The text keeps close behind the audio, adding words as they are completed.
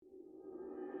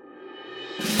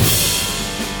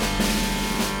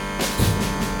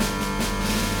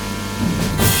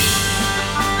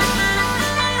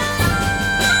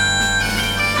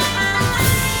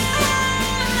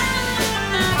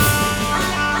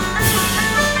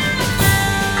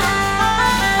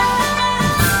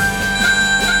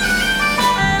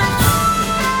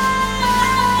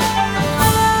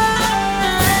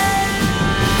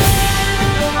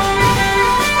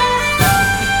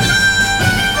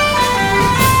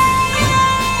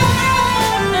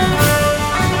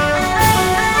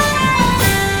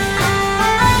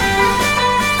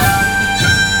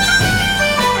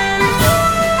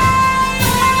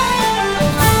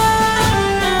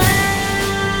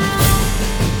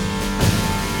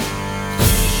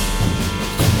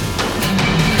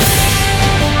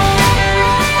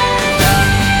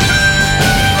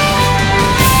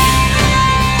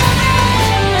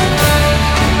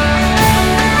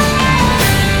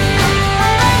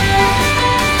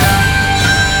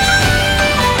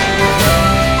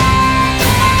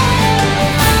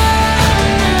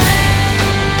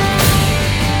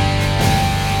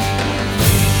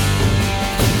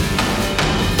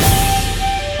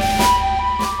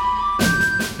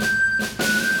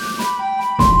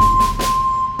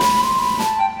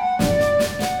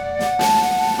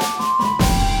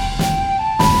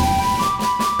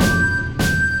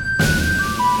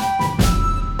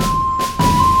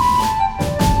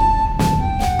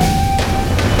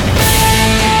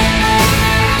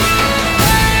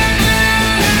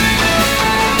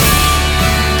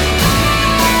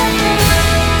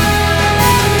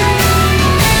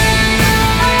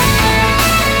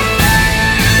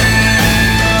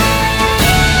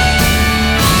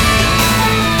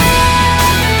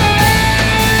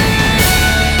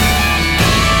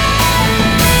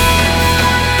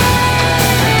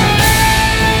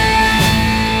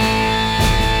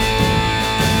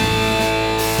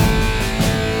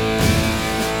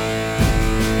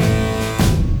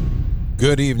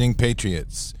Good evening,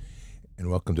 Patriots, and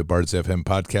welcome to Bards FM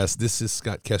Podcast. This is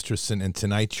Scott Kesterson, and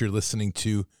tonight you're listening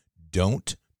to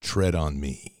Don't Tread on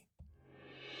Me.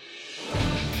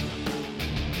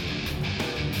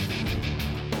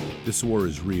 This war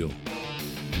is real.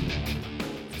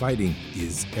 Fighting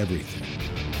is everything.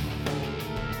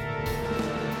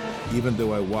 Even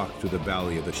though I walk through the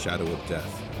valley of the shadow of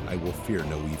death, I will fear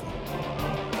no evil.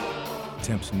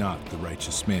 Tempt not the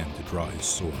righteous man to draw his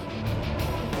sword.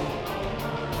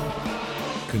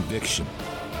 Conviction,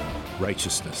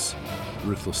 righteousness,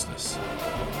 ruthlessness.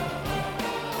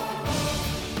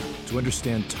 To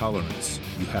understand tolerance,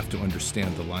 you have to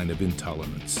understand the line of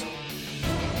intolerance.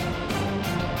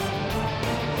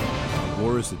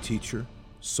 War is the teacher,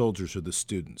 soldiers are the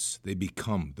students. They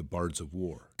become the bards of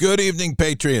war. Good evening,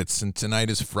 Patriots, and tonight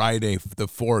is Friday, the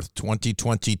 4th,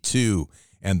 2022.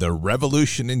 And the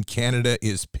revolution in Canada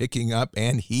is picking up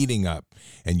and heating up.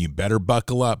 And you better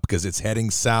buckle up because it's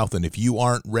heading south. And if you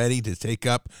aren't ready to take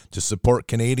up to support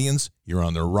Canadians, you're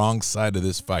on the wrong side of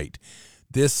this fight.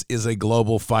 This is a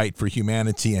global fight for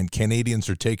humanity, and Canadians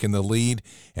are taking the lead.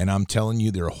 And I'm telling you,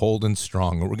 they're holding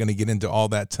strong. And we're going to get into all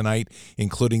that tonight,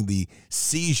 including the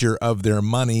seizure of their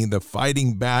money, the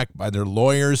fighting back by their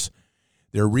lawyers,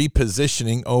 their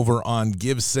repositioning over on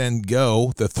Give, Send,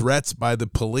 Go, the threats by the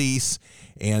police,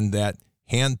 and that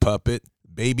hand puppet,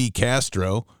 Baby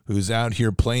Castro, who's out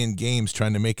here playing games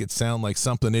trying to make it sound like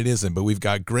something it isn't. But we've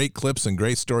got great clips and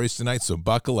great stories tonight, so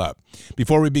buckle up.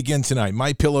 Before we begin tonight,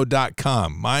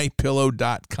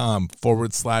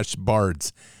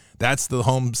 mypillow.com/bards. That's the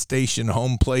home station,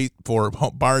 home plate for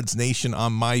Bards Nation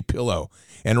on MyPillow.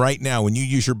 And right now, when you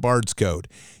use your Bards code,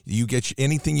 you get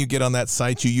anything you get on that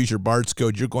site, you use your Bards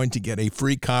code, you're going to get a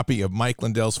free copy of Mike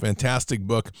Lindell's fantastic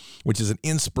book, which is an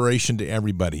inspiration to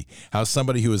everybody. How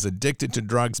somebody who is addicted to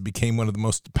drugs became one of the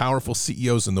most powerful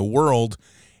CEOs in the world,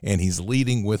 and he's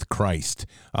leading with Christ.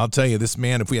 I'll tell you, this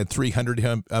man, if we had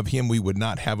 300 of him, we would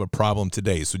not have a problem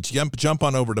today. So jump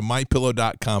on over to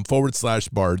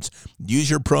mypillow.com/bards. Use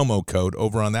your promo code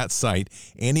over on that site,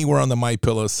 anywhere on the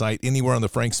MyPillow site, anywhere on the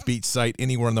Frank Speech site,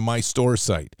 anywhere on the My Store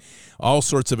site. All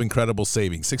sorts of incredible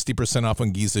savings. 60% off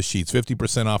on Giza sheets,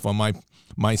 50% off on my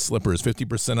slippers,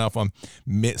 50% off on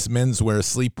menswear,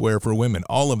 sleepwear for women,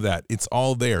 all of that. It's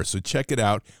all there. So check it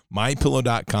out.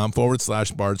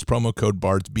 mypillow.com/bards, promo code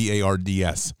bards,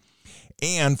 BARDS.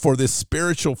 And for this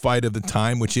spiritual fight of the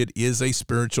time, which it is a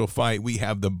spiritual fight, we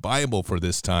have the Bible for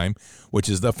this time, which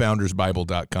is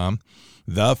thefoundersbible.com.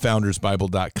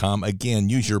 thefoundersbible.com. Again,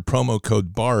 use your promo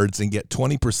code BARDS and get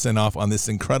 20% off on this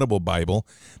incredible Bible.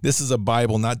 This is a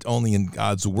Bible not only in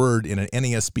God's Word in an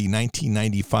NASB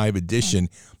 1995 edition,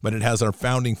 but it has our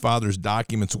founding fathers'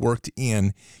 documents worked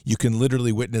in. You can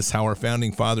literally witness how our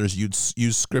founding fathers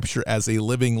used Scripture as a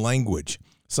living language,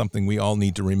 something we all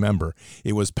need to remember.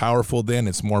 It was powerful then,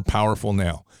 it's more powerful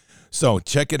now. So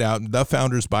check it out,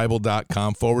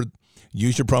 thefoundersbible.com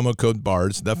Use your promo code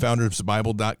BARDS,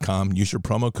 thefoundersbible.com. Use your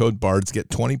promo code BARDS. Get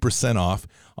 20% off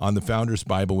on the Founders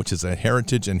Bible, which is a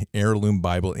heritage and heirloom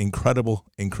Bible. Incredible,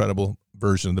 incredible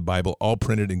version of the Bible, all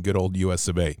printed in good old US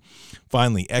of A.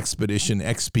 Finally, Expedition,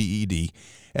 XPED,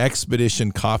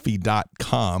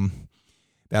 expeditioncoffee.com.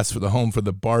 That's for the home for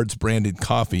the Bards branded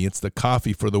coffee. It's the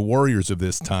coffee for the warriors of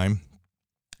this time.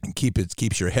 And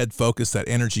keeps your head focused, that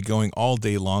energy going all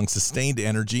day long, sustained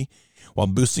energy, while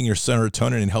boosting your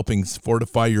serotonin and helping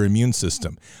fortify your immune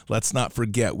system. Let's not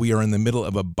forget, we are in the middle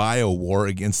of a bio war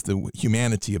against the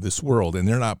humanity of this world, and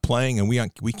they're not playing, and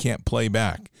we can't play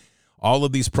back. All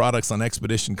of these products on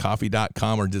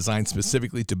expeditioncoffee.com are designed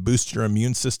specifically to boost your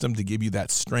immune system, to give you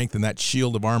that strength and that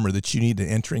shield of armor that you need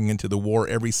entering into the war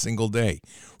every single day.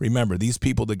 Remember, these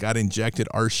people that got injected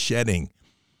are shedding.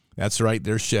 That's right,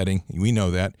 they're shedding. We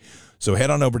know that. So head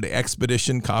on over to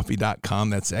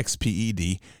expeditioncoffee.com. That's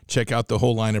XPED. Check out the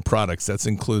whole line of products. That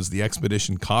includes the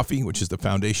Expedition Coffee, which is the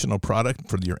foundational product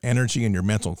for your energy and your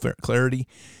mental clarity.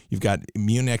 You've got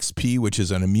Immune XP, which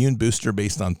is an immune booster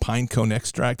based on pine cone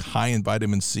extract, high in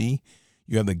vitamin C.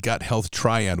 You have the Gut Health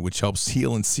Triad, which helps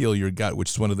heal and seal your gut,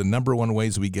 which is one of the number one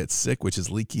ways we get sick, which is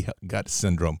leaky gut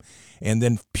syndrome. And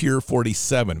then Pure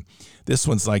 47. This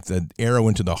one's like the arrow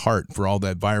into the heart for all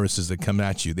that viruses that come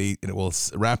at you. It will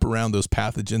wrap around those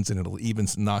pathogens, and it'll even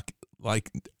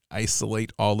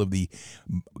isolate all of the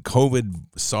COVID,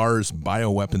 SARS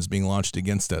bioweapons being launched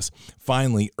against us.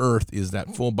 Finally, Earth is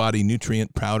that full body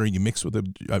nutrient powder. You mix with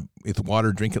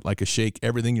water, drink it like a shake,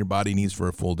 everything your body needs for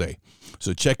a full day.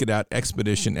 So check it out,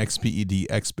 Expedition, XPED,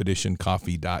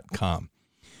 expeditioncoffee.com.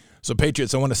 So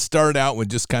Patriots, I want to start out with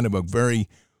just kind of a very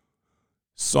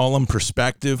solemn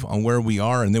perspective on where we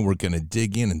are, and then we're going to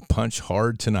dig in and punch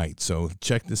hard tonight. So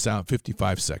check this out,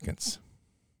 55 seconds.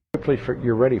 Hopefully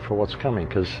you're ready for what's coming,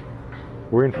 because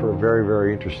we're in for a very,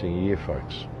 very interesting year,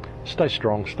 folks. Stay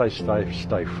strong, stay safe,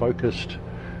 stay focused.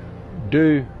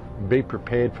 Do be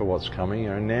prepared for what's coming.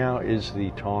 Now is the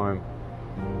time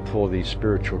for the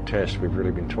spiritual test we've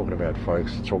really been talking about,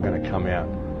 folks. It's all going to come out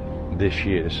this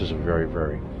year. This is a very,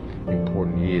 very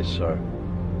important year, so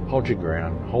hold your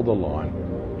ground, hold the line.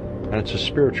 And it's a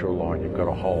spiritual line you've got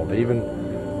to hold.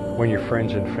 Even when your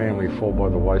friends and family fall by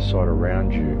the wayside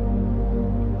around you,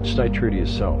 stay true to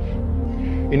yourself.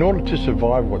 In order to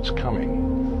survive what's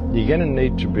coming, you're going to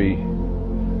need to be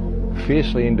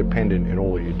fiercely independent in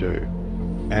all that you do.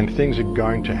 And things are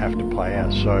going to have to play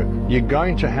out. So you're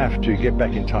going to have to get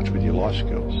back in touch with your life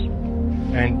skills.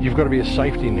 And you've got to be a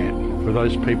safety net for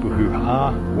those people who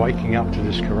are waking up to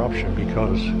this corruption,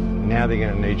 because now they're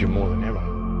going to need you more than ever.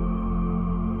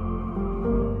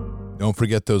 Don't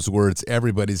forget those words.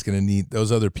 Everybody's going to need,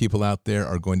 those other people out there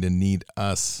are going to need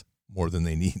us more than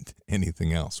they need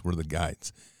anything else. We're the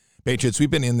guides. Patriots, we've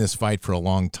been in this fight for a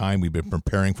long time. We've been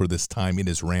preparing for this time. It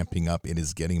is ramping up. It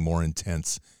is getting more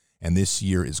intense. And this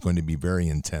year is going to be very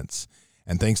intense.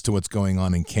 And thanks to what's going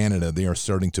on in Canada, they are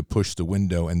starting to push the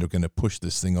window, and they're going to push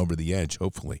this thing over the edge,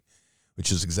 hopefully, which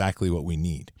is exactly what we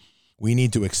need. We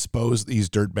need to expose these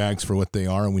dirtbags for what they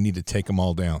are, and we need to take them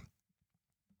all down.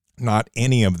 Not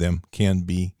any of them can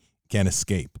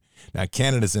escape. Now,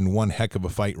 Canada's in one heck of a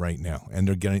fight right now, and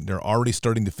they're already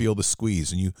starting to feel the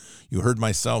squeeze. And you heard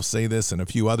myself say this, and a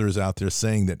few others out there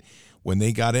saying that when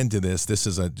they got into this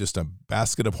is just a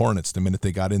basket of hornets the minute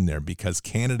they got in there, because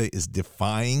Canada is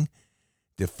defying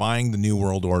the New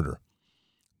World Order.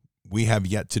 We have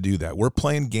yet to do that. We're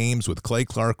playing games with Clay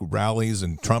Clark rallies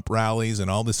and Trump rallies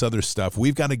and all this other stuff.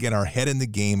 We've got to get our head in the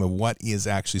game of what is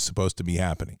actually supposed to be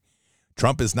happening.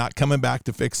 Trump is not coming back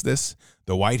to fix this.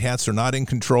 The White Hats are not in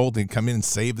control to come in and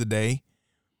save the day.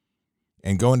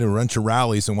 And going to a bunch of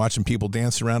rallies and watching people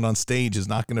dance around on stage is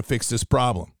not going to fix this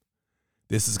problem.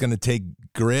 This is going to take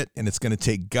grit, and it's going to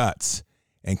take guts.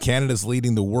 And Canada's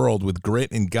leading the world with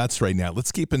grit and guts right now.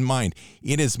 Let's keep in mind,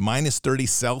 it is minus 30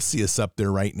 Celsius up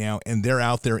there right now, and they're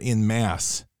out there in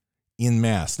mass.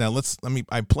 Now,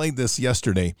 I played this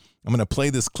yesterday. I'm going to play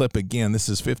this clip again. This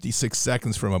is 56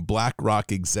 seconds from a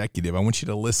BlackRock executive. I want you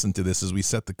to listen to this as we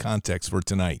set the context for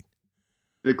tonight.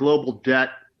 The global debt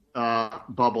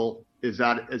bubble is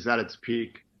at its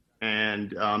peak,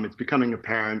 and it's becoming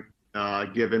apparent,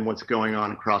 given what's going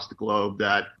on across the globe,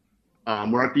 that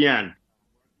we're at the end.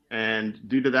 And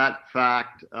due to that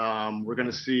fact, we're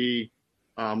going to see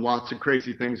lots of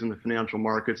crazy things in the financial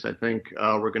markets. I think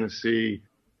we're going to see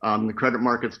the credit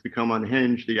markets become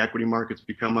unhinged, the equity markets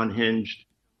become unhinged.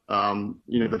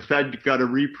 The Fed got a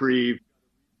reprieve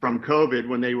from COVID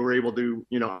when they were able to,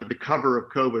 the cover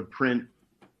of COVID, print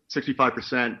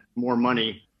 65% more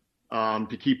money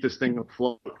to keep this thing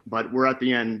afloat. But we're at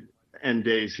the end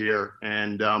days here.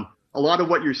 And a lot of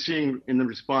what you're seeing in the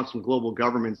response from global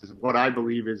governments is what I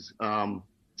believe is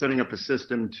setting up a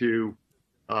system to,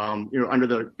 under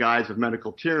the guise of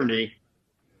medical tyranny,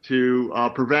 to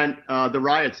prevent the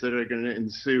riots that are going to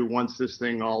ensue once this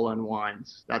thing all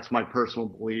unwinds. That's my personal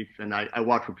belief, and I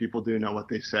watch what people do, know what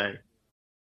they say.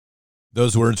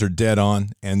 Those words are dead on,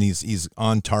 and he's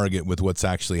on target with what's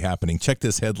actually happening. Check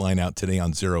this headline out today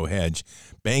on Zero Hedge.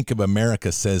 Bank of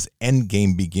America says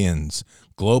endgame begins.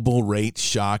 Global rate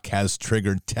shock has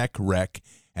triggered tech wreck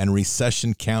and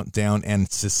recession countdown and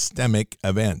systemic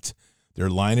event. They're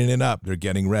lining it up. They're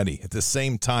getting ready. At the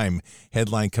same time,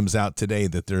 headline comes out today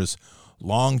that there's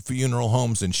long funeral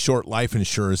homes and short life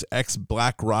insurers.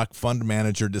 Ex-BlackRock fund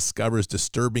manager discovers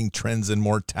disturbing trends in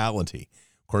mortality.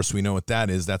 Of course, we know what that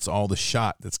is. That's all the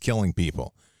shot that's killing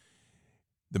people.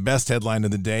 The best headline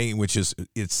of the day, which is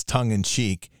it's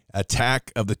tongue-in-cheek,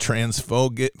 attack of the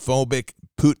transphobic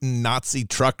Putin Nazi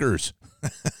truckers.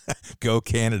 Go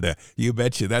Canada. You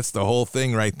betcha. That's the whole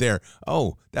thing right there.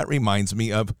 Oh, that reminds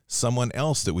me of someone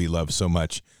else that we love so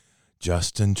much,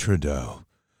 Justin Trudeau.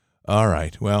 All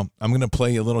right. Well, I'm going to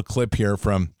play a little clip here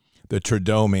from the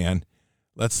Trudeau man.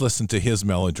 Let's listen to his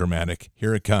melodramatic.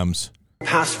 Here it comes.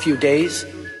 Past few days,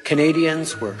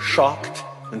 Canadians were shocked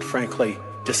and frankly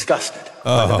disgusted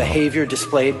by the behavior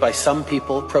displayed by some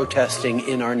people protesting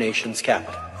in our nation's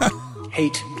capital.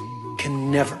 Hate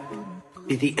can never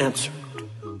be the answer.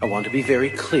 I want to be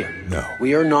very clear. No.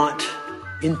 We are not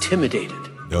intimidated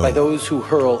by those who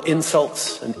hurl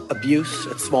insults and abuse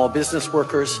at small business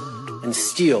workers and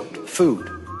steal food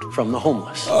from the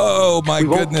homeless. Oh, my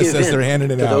goodness, as they're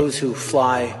handing it out. To those who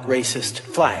fly racist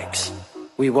flags.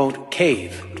 We won't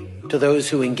cave to those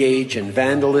who engage in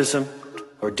vandalism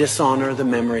or dishonor the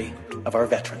memory of our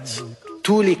veterans.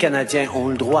 Tous les Canadiens ont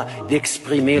le droit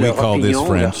d'exprimer leur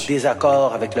opinion, leur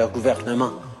désaccord avec leur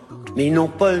gouvernement. Mais ils n'ont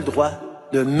pas le droit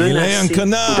de menacer ou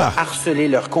de harceler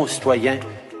leurs concitoyens,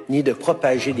 ni de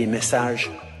propager des messages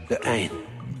de haine.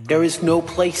 There is no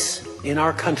place in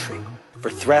our country for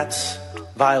threats,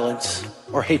 violence,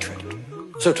 or hatred.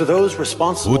 So to those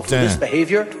responsible for this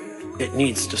behavior, it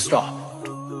needs to stop.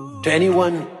 To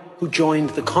anyone who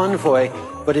joined the convoy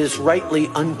but is rightly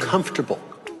uncomfortable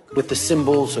with the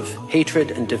symbols of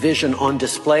hatred and division on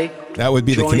display, that would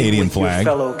be the Canadian flag.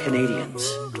 Your fellow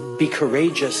Canadians, be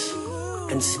courageous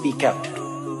and speak out.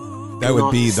 That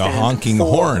would be the honking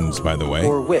horns, by the way.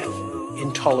 Or with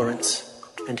intolerance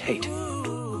and hate.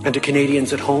 And to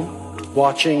Canadians at home,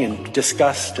 watching in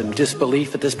disgust and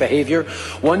disbelief at this behavior,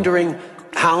 wondering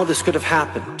how this could have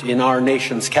happened in our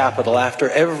nation's capital after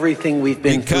everything we've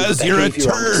been through, the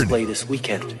behavior on display this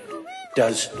weekend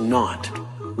does not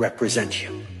represent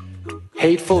you.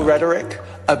 Hateful rhetoric,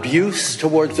 abuse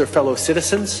towards their fellow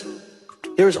citizens,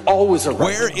 there's always a right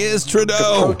Where is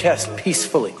Trudeau? to protest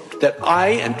peacefully that I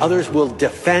and others will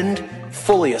defend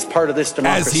fully as part of this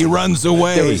democracy. As he runs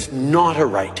away. There is not a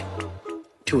right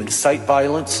to incite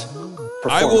violence,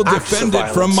 I will defend it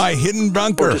from my hidden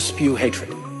bunker. Or to spew hatred.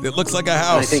 It looks like a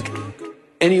house. And I think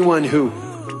anyone who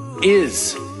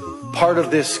is part of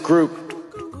this group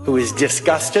who is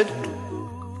disgusted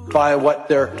by what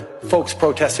their folks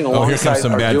protesting alongside here comes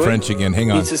some bad French again.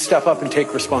 Hang on. Needs to step up and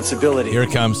take responsibility. Here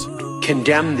it comes.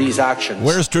 Condemn these actions.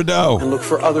 Where's Trudeau? And look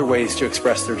for other ways to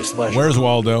express their displeasure. Where's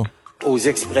Waldo? Aux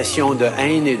expressions de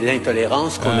haine et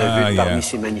d'intolérance qu'on a vues parmi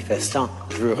ces manifestants,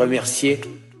 je veux remercier.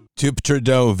 Tube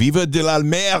Trudeau, vive de la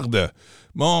merde.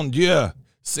 Mon Dieu,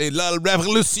 c'est la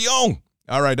révolution.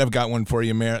 All right, I've got one for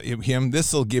you, him.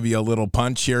 This will give you a little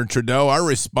punch here, Trudeau. Our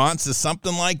response is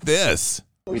something like this.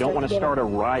 We don't want to start a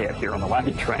riot here on the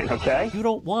wagon train, okay? You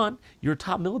don't want your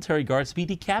top military guards to be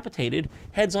decapitated,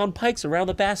 heads on pikes around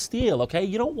the Bastille, okay?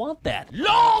 You don't want that.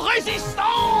 La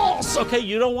résistance! Okay,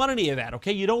 you don't want any of that,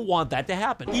 okay? You don't want that to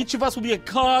happen. Each of us will be a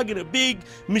cog in a big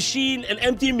machine, an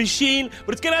empty machine,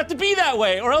 but it's gonna have to be that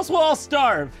way, or else we'll all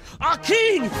starve. Our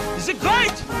king is a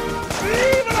great!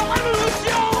 Vive la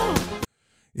révolution!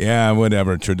 Yeah,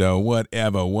 whatever, Trudeau.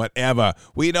 Whatever.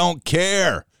 We don't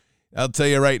care. I'll tell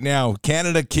you right now,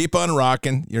 Canada, keep on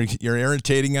rocking. You're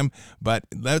irritating them, but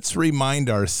let's remind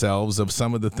ourselves of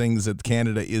some of the things that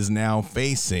Canada is now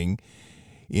facing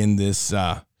in this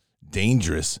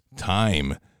dangerous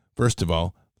time. First of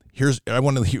all, I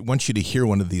want you to hear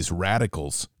one of these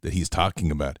radicals that he's talking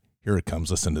about. Here it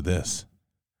comes. Listen to this.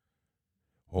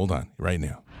 Hold on, right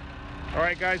now. All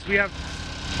right, guys, we have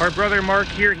our brother Mark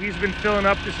here. He's been filling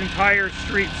up this entire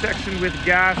street section with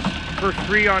gas for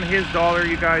free on his dollar,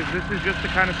 you guys. This is just the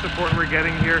kind of support we're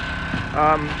getting here.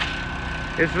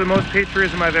 It's the most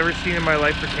patriotism I've ever seen in my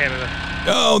life for Canada.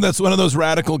 Oh, that's one of those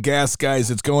radical gas guys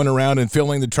that's going around and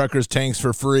filling the truckers' tanks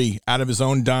for free out of his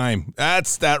own dime.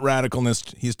 That's that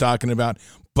radicalness he's talking about.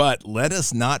 But let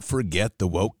us not forget the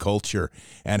woke culture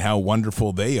and how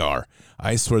wonderful they are.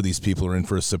 I swear these people are in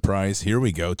for a surprise. Here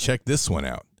we go. Check this one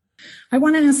out. I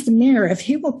want to ask the mayor if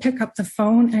he will pick up the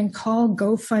phone and call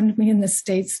GoFundMe in the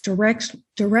States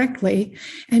directly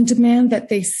and demand that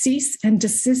they cease and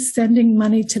desist sending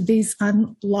money to these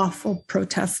unlawful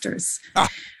protesters.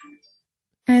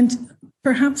 And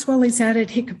perhaps while he's at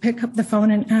it, he could pick up the phone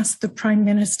and ask the Prime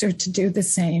Minister to do the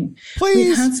same. Please.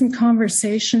 We've had some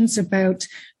conversations about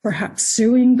perhaps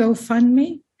suing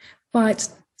GoFundMe, but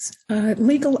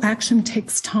legal action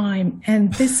takes time,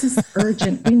 and this is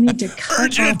urgent. We need to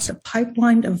cut off the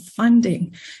pipeline of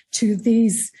funding to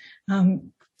these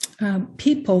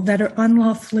people that are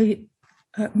unlawfully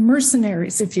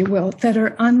mercenaries, if you will, that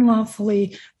are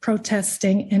unlawfully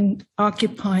protesting and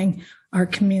occupying our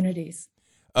communities.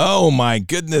 Oh, my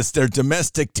goodness. They're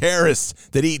domestic terrorists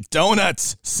that eat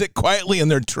donuts, sit quietly in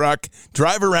their truck,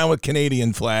 drive around with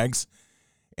Canadian flags,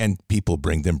 and people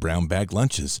bring them brown bag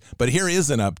lunches. But here is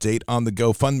an update on the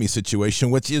GoFundMe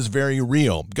situation, which is very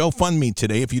real. GoFundMe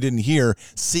today, if you didn't hear,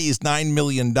 seized $9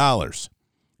 million. $9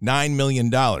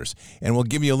 million. And we'll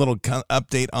give you a little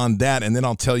update on that, and then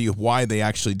I'll tell you why they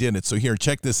actually did it. So here,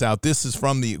 check this out. This is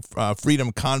from the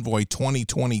Freedom Convoy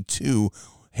 2022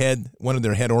 one of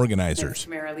their head organizers.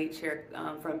 Tamara Leach here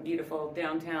from beautiful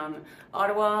downtown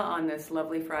Ottawa on this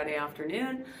lovely Friday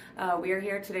afternoon. We are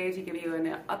here today to give you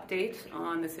an update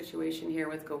on the situation here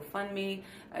with GoFundMe,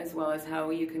 as well as how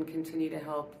you can continue to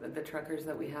help the truckers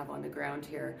that we have on the ground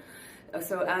here.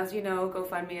 So as you know,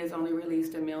 GoFundMe has only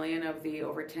released $1 million of the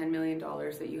over $10 million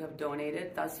that you have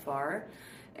donated thus far,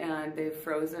 and they've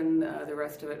frozen the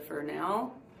rest of it for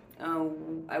now.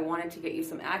 I wanted to get you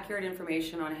some accurate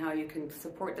information on how you can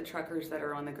support the truckers that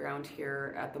are on the ground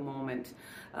here at the moment.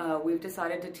 We've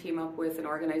decided to team up with an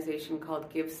organization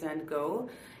called Give, Send, Go,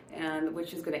 and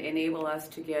which is going to enable us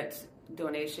to get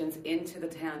donations into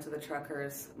the hands of the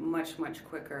truckers much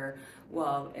quicker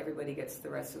while everybody gets the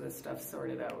rest of the stuff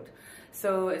sorted out.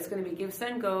 So it's going to be Give,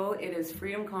 Send, Go. It is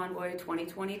Freedom Convoy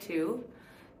 2022.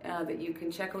 That you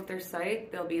can check out their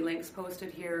site. There'll be links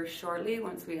posted here shortly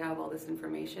once we have all this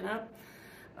information up.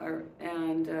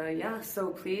 So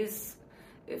please,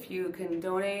 if you can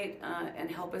donate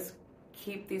and help us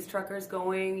keep these truckers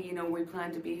going. You know, we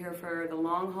plan to be here for the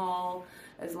long haul,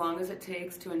 as long as it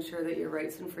takes to ensure that your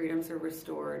rights and freedoms are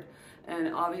restored.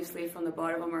 And obviously, from the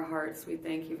bottom of our hearts, we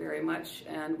thank you very much,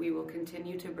 and we will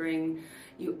continue to bring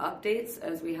you updates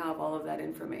as we have all of that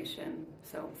information.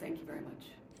 So thank you very much.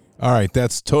 All right,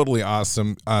 that's totally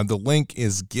awesome. The link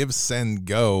is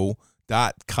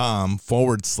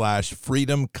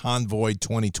givesendgo.com/Freedom Convoy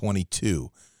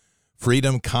 2022.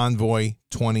 Freedom Convoy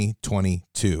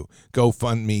 2022.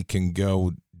 GoFundMe can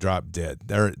go drop dead.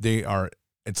 They are.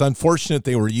 It's unfortunate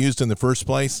they were used in the first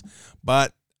place,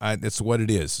 but it's what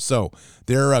it is. So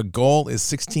their goal is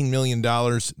 $16 million.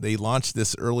 They launched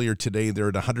this earlier today. They're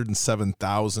at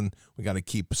 107,000. We got to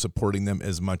keep supporting them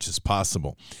as much as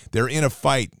possible. They're in a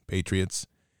fight, Patriots.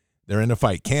 They're in a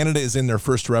fight. Canada is in their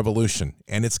first revolution,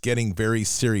 and it's getting very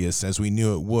serious, as we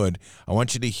knew it would. I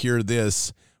want you to hear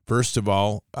this. First of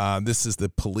all, this is the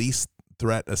police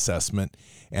threat assessment,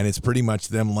 and it's pretty much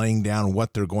them laying down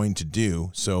what they're going to do.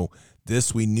 So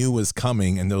this we knew was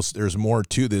coming, and there's more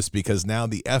to this because now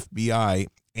the FBI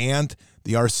and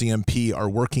the RCMP are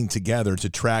working together to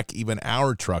track even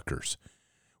our truckers.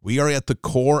 We are at the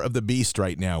core of the beast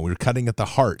right now. We're cutting at the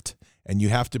heart, and you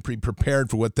have to be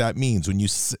prepared for what that means.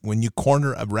 When you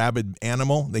corner a rabid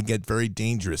animal, they get very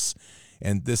dangerous,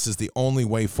 and this is the only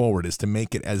way forward, is to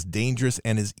make it as dangerous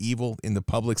and as evil in the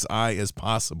public's eye as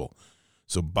possible.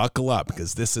 So buckle up,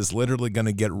 because this is literally going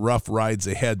to get rough rides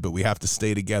ahead, but we have to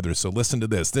stay together. So listen to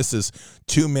this. This is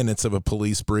 2 minutes of a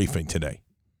police briefing today.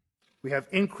 We have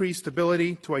increased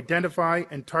ability to identify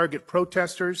and target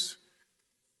protesters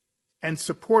and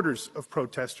supporters of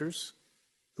protesters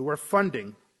who are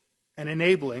funding and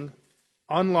enabling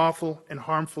unlawful and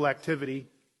harmful activity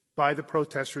by the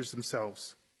protesters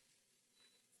themselves.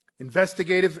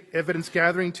 Investigative evidence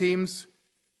gathering teams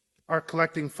are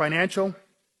collecting financial,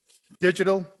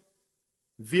 digital,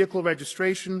 vehicle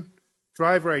registration,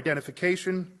 driver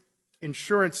identification,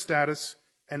 insurance status,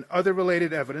 and other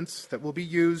related evidence that will be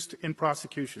used in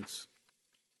prosecutions.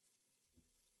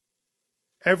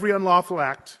 Every unlawful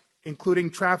act, including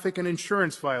traffic and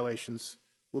insurance violations,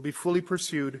 will be fully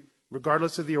pursued,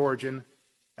 regardless of the origin,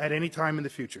 at any time in the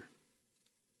future.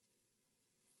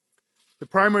 The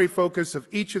primary focus of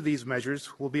each of these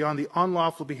measures will be on the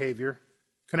unlawful behavior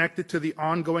connected to the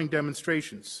ongoing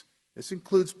demonstrations. This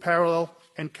includes parallel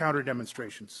and counter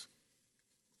demonstrations.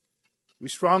 We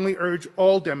strongly urge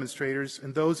all demonstrators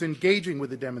and those engaging with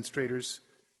the demonstrators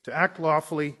to act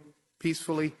lawfully,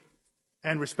 peacefully,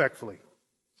 and respectfully.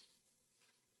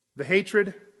 The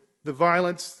hatred, the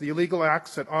violence, the illegal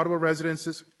acts that Ottawa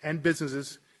residences and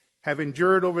businesses have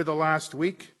endured over the last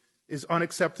week is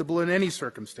unacceptable in any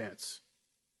circumstance.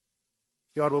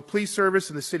 The Ottawa Police Service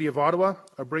and the City of Ottawa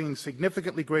are bringing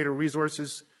significantly greater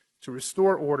resources to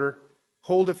restore order,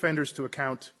 hold offenders to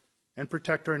account, and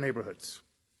protect our neighbourhoods.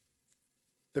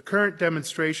 The current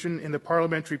demonstration in the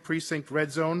Parliamentary Precinct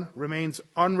Red Zone remains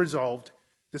unresolved,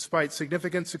 despite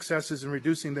significant successes in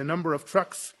reducing the number of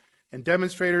trucks and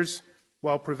demonstrators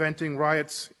while preventing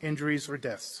riots, injuries, or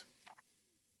deaths.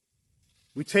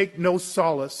 We take no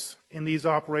solace in these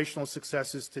operational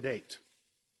successes to date.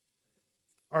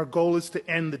 Our goal is to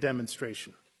end the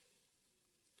demonstration.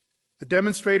 The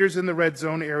demonstrators in the Red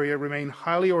Zone area remain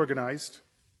highly organized,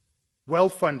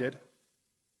 well-funded,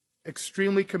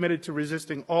 extremely committed to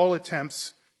resisting all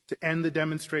attempts to end the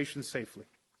demonstration safely.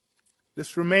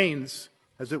 This remains,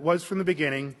 as it was from the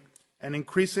beginning, an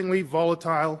increasingly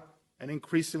volatile and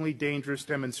increasingly dangerous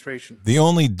demonstration. The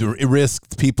only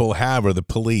risk people have are the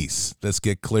police. Let's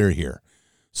get clear here.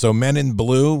 So men in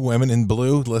blue, women in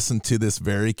blue, listen to this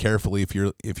very carefully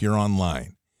if you're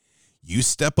online. You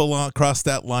step across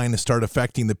that line and start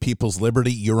affecting the people's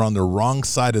liberty, you're on the wrong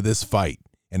side of this fight,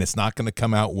 and it's not going to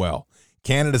come out well.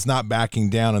 Canada's not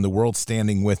backing down, and the world's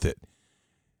standing with it.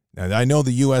 Now, I know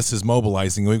the U.S. is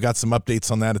mobilizing. We've got some updates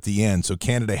on that at the end, so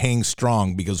Canada hangs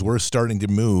strong because we're starting to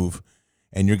move,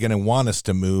 and you're going to want us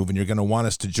to move, and you're going to want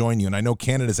us to join you. And I know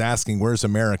Canada's asking, where's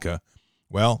America?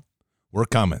 Well, we're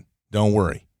coming. Don't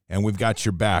worry. And we've got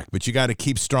your back. But you got to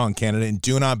keep strong, Canada, and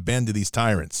do not bend to these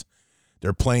tyrants.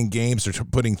 They're playing games. They're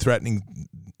putting threatening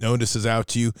notices out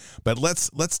to you. But let's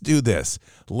do this.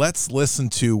 Let's listen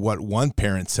to what one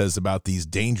parent says about these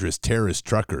dangerous terrorist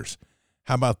truckers.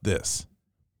 How about this?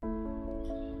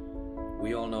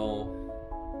 We all know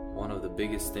one of the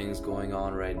biggest things going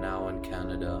on right now in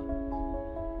Canada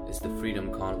is the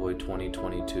Freedom Convoy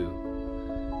 2022.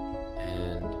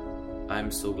 And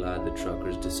I'm so glad the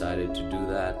truckers decided to do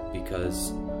that, because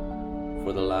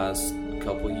for the last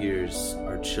couple years,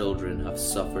 our children have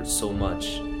suffered so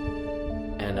much.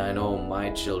 And I know my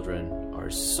children are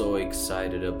so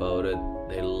excited about it.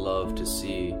 They love to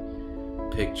see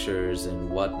pictures and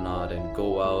whatnot and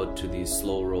go out to these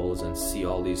slow rolls and see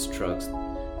all these trucks,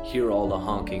 hear all the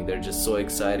honking. They're just so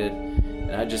excited.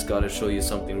 And I just got to show you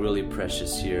something really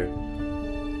precious here.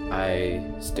 I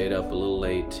stayed up a little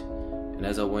late, and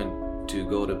as I went to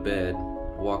go to bed,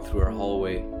 I walked through our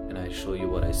hallway and I show you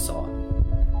what I saw.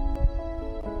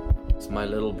 It's my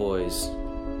little boys.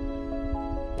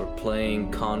 We're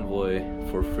playing Convoy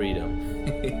for Freedom.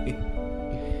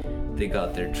 They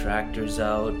got their tractors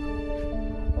out,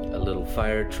 a little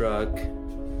fire truck,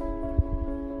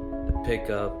 the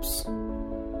pickups.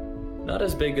 Not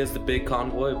as big as the big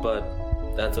convoy, but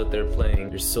that's what they're playing.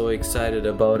 They're so excited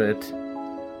about it,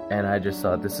 and I just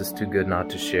thought this is too good not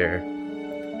to share.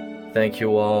 Thank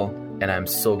you all, and I'm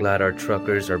so glad our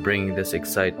truckers are bringing this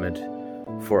excitement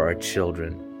for our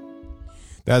children.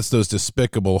 That's those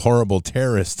despicable, horrible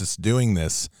terrorists doing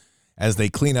this as they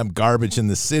clean up garbage in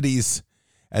the cities,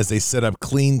 as they set up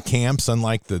clean camps,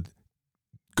 unlike the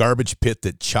garbage pit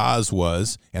that Chaz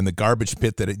was and the garbage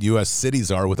pit that U.S. cities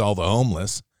are with all the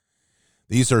homeless.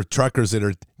 These are truckers that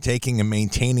are taking and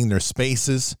maintaining their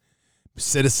spaces,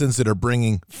 citizens that are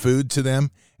bringing food to them,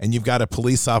 and you've got a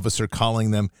police officer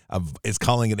calling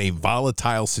it a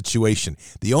volatile situation.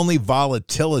 The only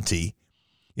volatility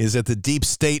is that the deep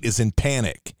state is in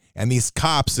panic, and these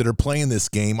cops that are playing this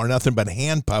game are nothing but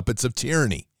hand puppets of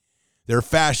tyranny. They're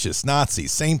fascists,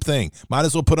 Nazis, same thing. Might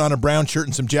as well put on a brown shirt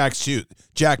and some jack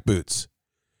boots.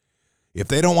 If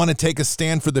they don't want to take a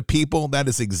stand for the people, that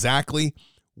is exactly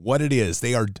what it is.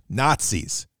 They are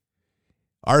Nazis.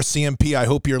 RCMP, I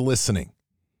hope you're listening.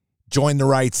 Join the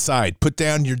right side. Put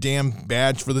down your damn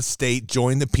badge for the state.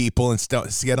 Join the people and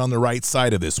get on the right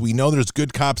side of this. We know there's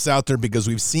good cops out there because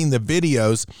we've seen the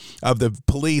videos of the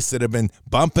police that have been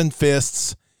bumping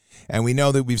fists, and we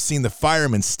know that we've seen the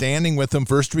firemen standing with them,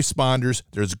 first responders.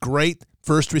 There's great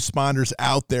first responders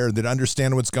out there that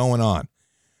understand what's going on.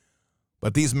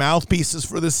 But these mouthpieces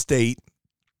for the state,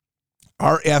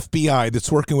 our FBI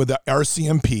that's working with the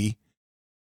RCMP,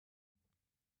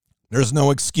 there's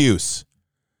no excuse.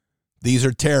 These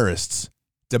are terrorists,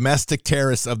 domestic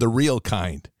terrorists of the real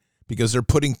kind, because they're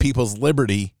putting people's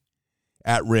liberty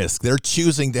at risk. They're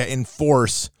choosing to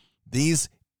enforce these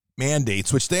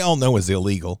mandates, which they all know is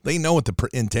illegal. They know what the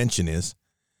intention is.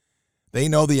 They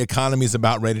know the economy is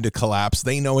about ready to collapse.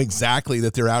 They know exactly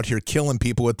that they're out here killing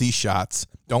people with these shots.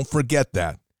 Don't forget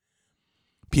that.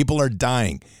 People are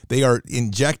dying. They are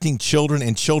injecting children,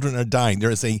 and children are dying. There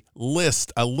is a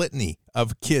litany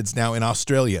of kids now in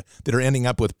Australia that are ending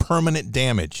up with permanent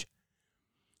damage,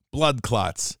 blood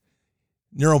clots,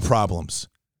 neural problems,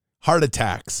 heart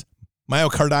attacks,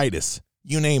 myocarditis,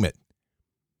 you name it.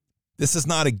 This is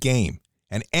not a game.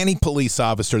 And any police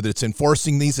officer that's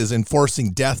enforcing these is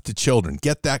enforcing death to children.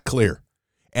 Get that clear.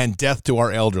 And death to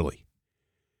our elderly.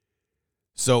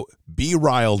 So be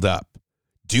riled up.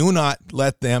 Do not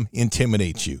let them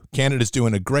intimidate you. Canada's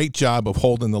doing a great job of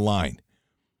holding the line.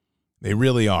 They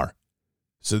really are.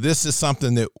 So this is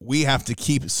something that we have to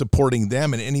keep supporting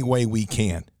them in any way we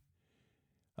can.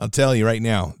 I'll tell you right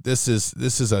now, this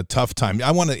is a tough time.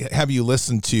 I want to have you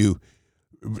listen to,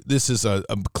 this is a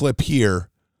clip here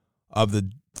of the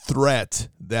threat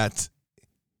that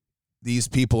these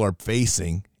people are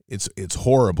facing. It's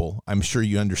horrible. I'm sure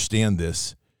you understand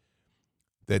this.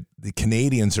 That the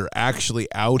Canadians are actually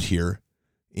out here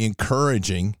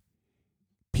encouraging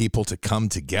people to come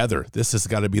together. This has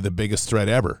got to be the biggest threat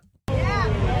ever.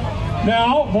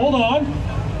 Now, hold on.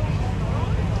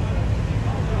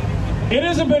 It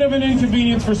is a bit of an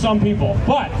inconvenience for some people,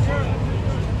 but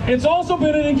it's also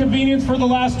been an inconvenience for the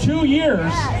last 2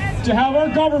 years to have our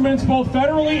governments, both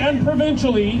federally and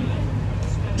provincially,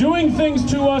 doing things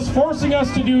to us, forcing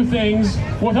us to do things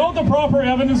without the proper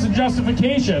evidence and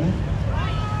justification.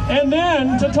 And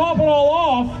then, to top it all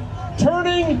off,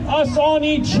 turning us on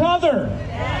each other.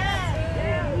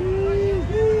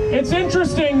 It's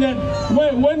interesting that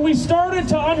when we started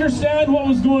to understand what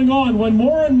was going on, when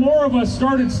more and more of us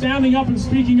started standing up and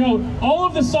speaking out, all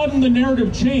of a sudden the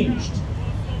narrative changed.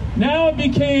 Now it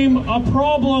became a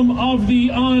problem of the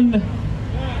unvaccinated.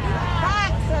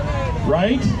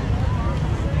 right?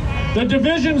 The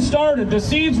division started, the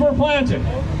seeds were planted,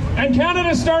 and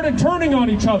Canada started turning on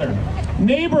each other.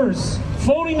 Neighbors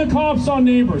phoning the cops on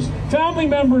neighbors, family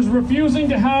members refusing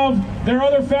to have their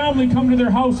other family come to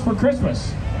their house for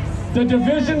Christmas. The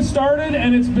division started,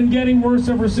 and it's been getting worse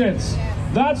ever since.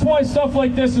 That's why stuff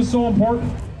like this is so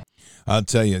important. I'll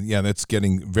tell you, yeah, that's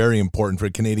getting very important for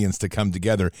Canadians to come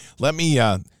together. Let me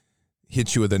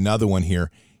hit you with another one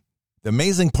here. The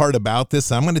amazing part about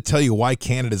this, I'm going to tell you why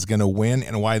Canada's going to win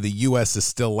and why the U.S. is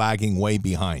still lagging way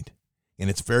behind. And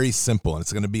it's very simple, and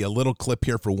it's going to be a little clip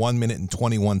here for 1 minute and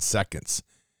 21 seconds.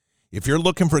 If you're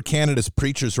looking for Canada's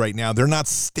preachers right now, they're not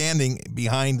standing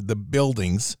behind the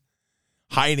buildings,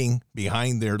 hiding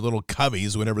behind their little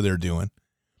cubbies, whatever they're doing.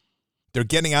 They're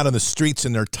getting out on the streets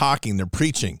and they're talking, they're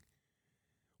preaching.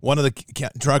 One of the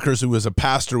truckers who was a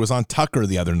pastor was on Tucker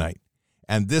the other night.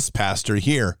 And this pastor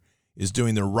here is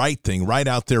doing the right thing right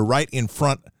out there, right in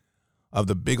front of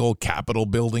the big old Capitol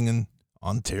building in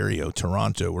Ontario,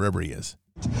 Toronto, wherever he is.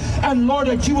 And Lord,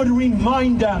 that you would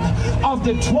remind them of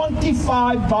the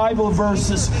 25 Bible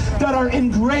verses that are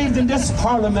engraved in this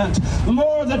parliament.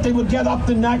 Lord, that they would get up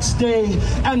the next day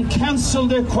and cancel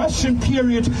their question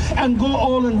period and go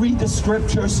all and read the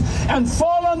scriptures and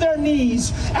fall on their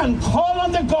knees and call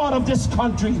on the God of this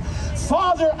country.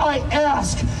 Father, I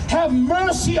ask, have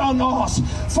mercy on us.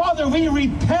 Father, we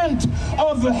repent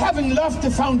of having left the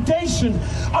foundation.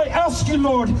 I ask you,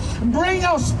 Lord, bring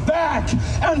us back.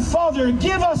 And Father,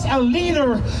 give us a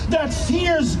leader that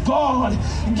fears God.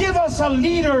 Give us a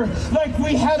leader like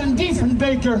we had in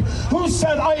Diefenbaker, who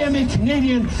said, I am a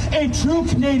Canadian, a true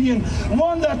Canadian,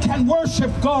 one that can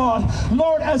worship God,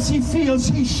 Lord, as he feels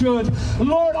he should.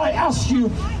 Lord, I ask you,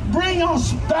 bring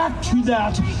us back to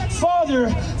that. Father,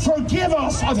 forgive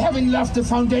us of having left the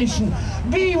foundation.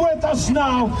 Be with us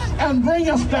now and bring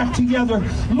us back together.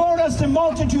 Lord, as the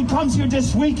multitude comes here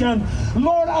this weekend,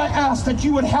 Lord, I ask that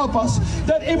you would help us,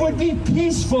 that it would be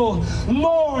peaceful.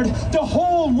 Lord, the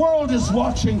whole world is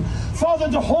watching. Father,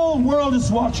 the whole world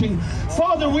is watching.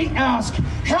 Father, we ask,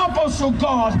 help us, oh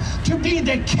God, to be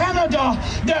the Canada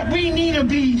that we need to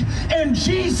be. In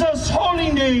Jesus'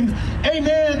 holy name,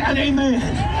 amen and amen.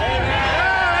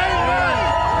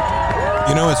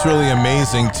 You know, what's really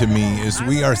amazing to me is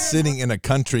we are sitting in a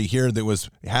country here that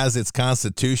has its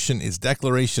Constitution, its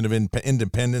Declaration of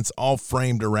Independence, all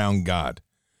framed around God.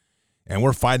 And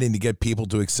we're fighting to get people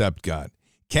to accept God.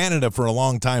 Canada, for a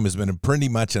long time, has been pretty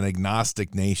much an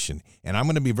agnostic nation. And I'm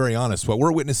going to be very honest. What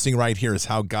we're witnessing right here is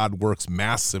how God works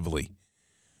massively.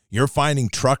 You're finding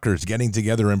truckers getting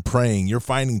together and praying. You're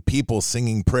finding people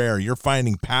singing prayer. You're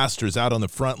finding pastors out on the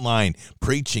front line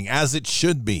preaching as it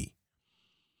should be.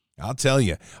 I'll tell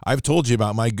you, I've told you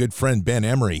about my good friend Ben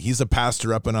Emery. He's a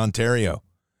pastor up in Ontario,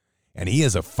 and he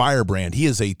is a firebrand. He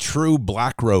is a true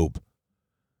black robe.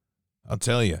 I'll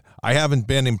tell you, I haven't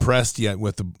been impressed yet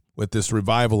with this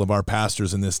revival of our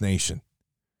pastors in this nation.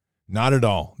 Not at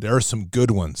all. There are some good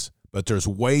ones, but there's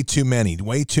way too many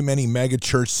mega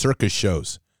church circus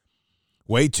shows.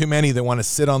 Way too many that want to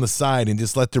sit on the side and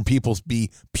just let their people be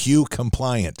pew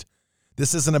compliant.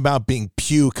 This isn't about being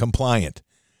pew compliant.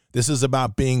 This is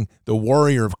about being the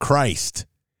warrior of Christ.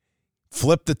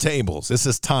 Flip the tables. This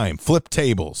is time. Flip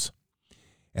tables.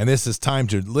 And this is time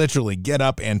to literally get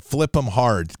up and flip them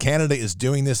hard. Canada is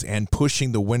doing this and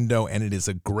pushing the window, and it is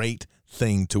a great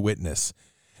thing to witness.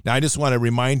 Now, I just want to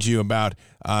remind you about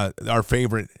our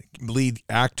favorite lead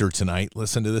actor tonight.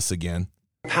 Listen to this again.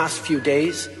 The past few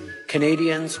days,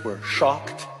 Canadians were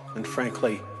shocked and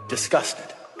frankly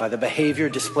disgusted by the behavior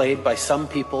displayed by some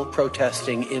people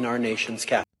protesting in our nation's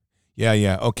capital.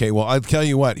 Yeah. Okay, well, I'll tell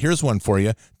you what. Here's one for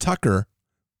you. Tucker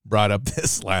brought up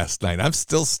this last night. I'm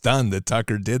still stunned that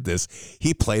Tucker did this.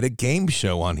 He played a game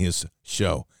show on his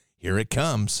show. Here it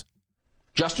comes.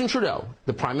 Justin Trudeau,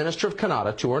 the Prime Minister of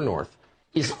Canada to our north,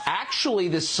 is actually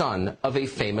the son of a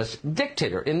famous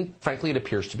dictator, and frankly, it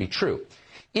appears to be true.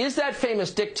 Is that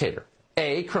famous dictator,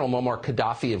 A, Colonel Muammar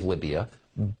Gaddafi of Libya,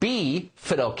 B,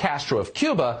 Fidel Castro of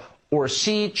Cuba, or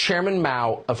C, Chairman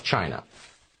Mao of China?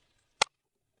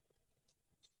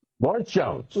 Lawrence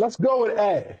Jones. Let's go with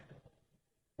A.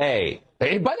 A.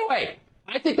 Hey, by the way,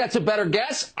 I think that's a better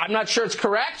guess. I'm not sure it's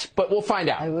correct, but we'll find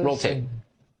out. Roll tape.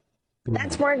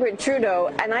 That's Margaret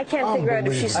Trudeau, and I can't figure out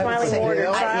if she's smiling more at her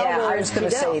child or I was going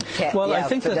to say Well, I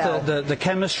think that the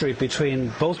chemistry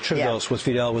between both Trudeaus with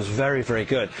Fidel was very, very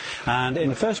good. And in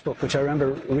the first book, which I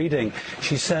remember reading,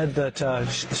 she said that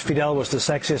Fidel was the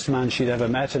sexiest man she'd ever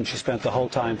met, and she spent the whole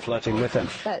time flirting with him.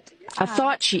 A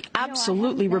thought she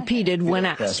absolutely repeated when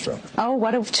asked. Oh,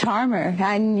 what a charmer.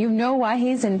 And you know why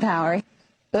he's in power.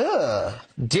 Ugh.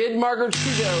 Did Margaret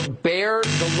Trudeau bear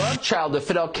the love child of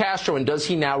Fidel Castro, and does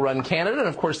he now run Canada? And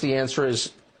of course, the answer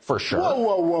is for sure.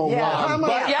 Whoa.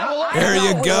 There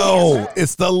you go.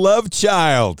 It's the love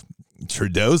child.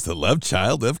 Trudeau's the love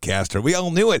child of Castro. We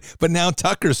all knew it, but now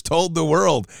Tucker's told the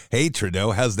world, hey,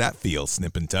 Trudeau, how's that feel,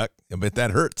 Snip and Tuck? I bet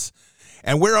that hurts.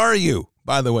 And where are you,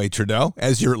 by the way, Trudeau,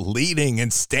 as you're leading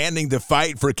and standing to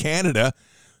fight for Canada,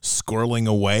 squirreling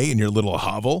away in your little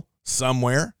hovel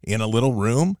somewhere, in a little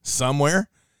room somewhere,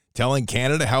 telling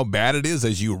Canada how bad it is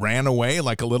as you ran away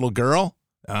like a little girl?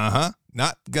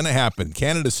 Not going to happen.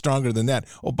 Canada's stronger than that.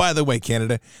 Oh, by the way,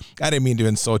 Canada, I didn't mean to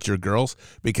insult your girls,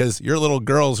 because your little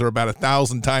girls are about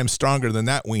 1,000 times stronger than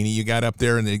that weenie you got up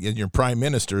there in your prime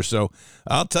minister. So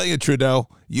I'll tell you, Trudeau,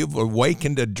 you've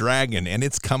awakened a dragon, and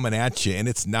it's coming at you, and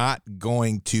it's not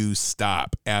going to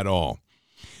stop at all.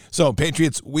 So,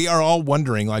 Patriots, we are all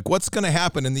wondering, what's going to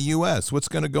happen in the U.S.? What's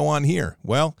going to go on here?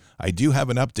 Well, I do have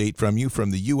an update from you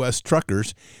from the U.S.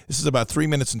 truckers. This is about 3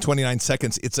 minutes and 29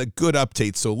 seconds. It's a good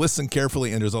update, so listen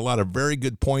carefully, and there's a lot of very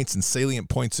good points and salient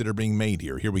points that are being made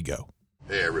here. Here we go.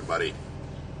 Hey, everybody.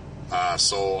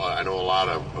 So I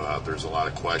know there's a lot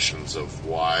of questions of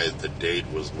why the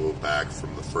date was moved back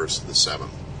from the 1st to the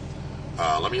 7th.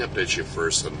 Let me update you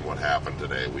first on what happened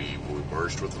today. We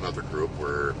merged with another group.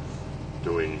 We're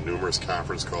doing numerous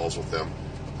conference calls with them.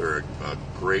 They're a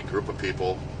great group of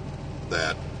people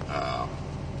that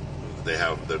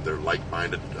they're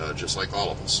like-minded, just like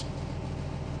all of us.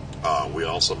 We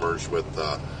also merged with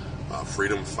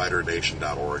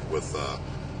freedomfighternation.org with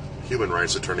human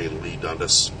rights attorney Lee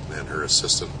Dundas and her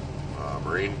assistant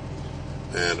Marine,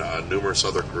 and numerous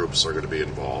other groups are going to be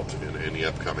involved in the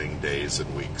upcoming days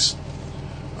and weeks.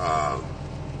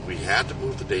 We had to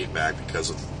move the date back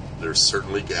because there's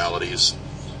certain legalities.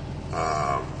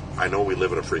 I know we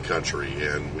live in a free country,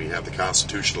 and we have the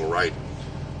constitutional right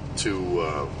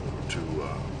to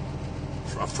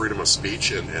freedom of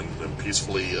speech and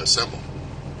peacefully assemble.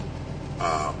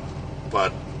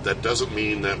 But that doesn't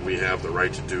mean that we have the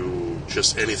right to do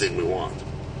just anything we want.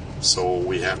 So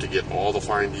we have to get all the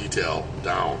fine detail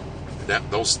down.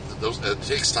 It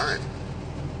takes time.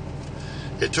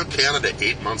 It took Canada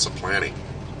 8 months of planning.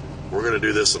 We're going to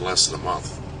do this in less than a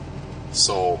month.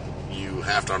 So you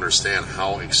have to understand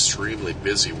how extremely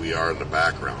busy we are in the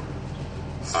background.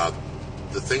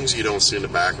 The things you don't see in the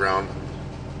background,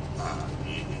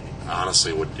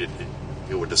 honestly,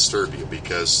 it would disturb you,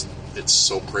 because it's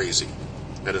so crazy.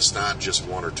 And it's not just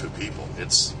one or two people.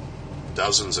 It's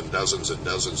dozens and dozens and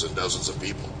dozens and dozens of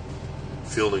people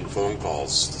fielding phone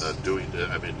calls,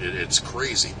 it's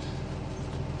crazy.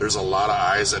 There's a lot of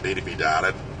I's that need to be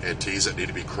dotted and T's that need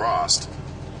to be crossed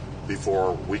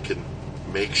before we can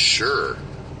make sure,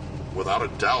 without a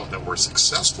doubt, that we're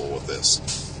successful with this.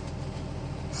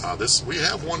 We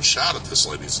have one shot at this,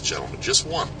 ladies and gentlemen, just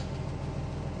one.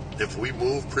 If we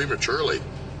move prematurely,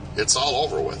 it's all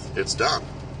over with. It's done.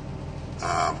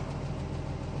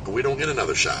 We don't get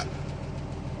another shot.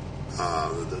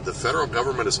 The federal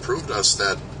government has proved to us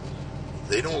that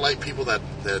they don't like people that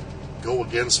go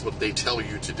against what they tell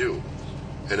you to do.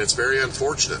 And it's very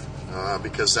unfortunate,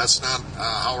 because that's not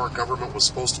how our government was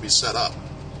supposed to be set up.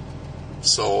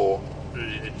 So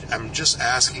I'm just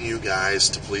asking you guys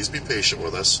to please be patient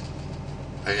with us.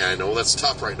 I know that's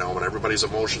tough right now when everybody's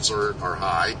emotions are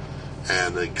high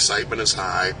and the excitement is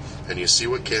high, and you see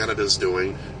what Canada's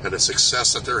doing and the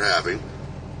success that they're having.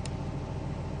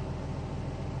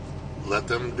 Let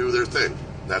them do their thing.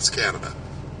 That's Canada.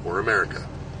 We're America.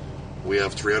 We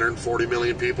have 340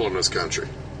 million people in this country,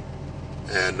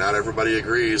 and not everybody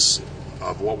agrees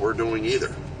of what we're doing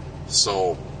either.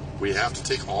 So we have to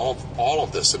take all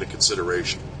of this into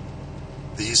consideration.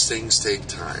 These things take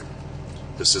time.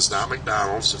 This is not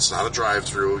McDonald's. It's not a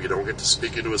drive-through. You don't get to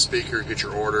speak into a speaker, get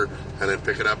your order, and then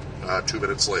pick it up 2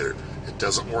 minutes later. It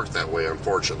doesn't work that way,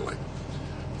 unfortunately.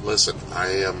 Listen, I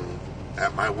am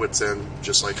at my wit's end,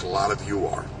 just like a lot of you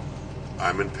are.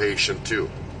 I'm impatient too.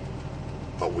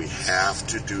 But we have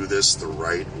to do this the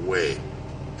right way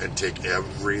and take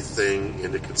everything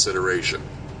into consideration.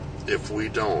 If we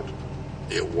don't,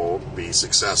 it won't be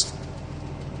successful.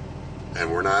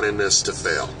 And we're not in this to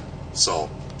fail. So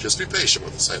just be patient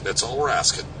with us. That's all we're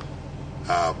asking.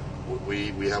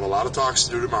 We have a lot of talks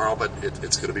to do tomorrow, but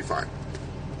it's going to be fine.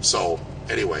 So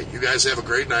anyway, you guys have a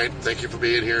great night. Thank you for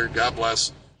being here. God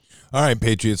bless. All right,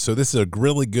 Patriots. So this is a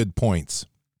really good points.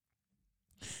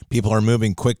 People are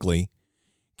moving quickly.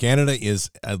 Canada is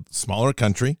a smaller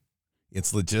country.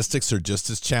 Its logistics are just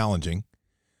as challenging.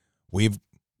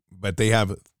 But they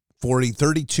have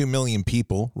 32 million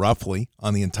people, roughly,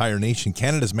 on the entire nation.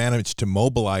 Canada's managed to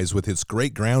mobilize with its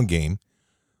great ground game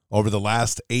over the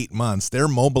last 8 months, they're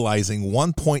mobilizing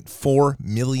 1.4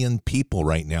 million people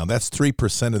right now. That's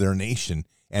 3% of their nation,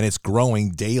 and it's growing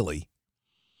daily.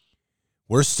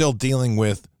 We're still dealing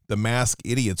with the masked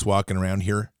idiots walking around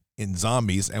here in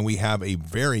zombies, and we have a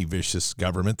very vicious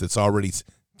government that's already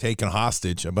taken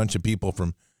hostage a bunch of people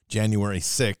from January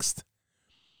 6th.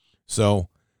 So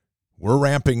we're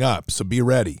ramping up, so be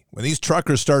ready. When these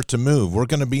truckers start to move, we're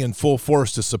going to be in full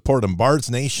force to support them.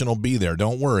 Bard's Nation will be there.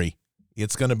 Don't worry.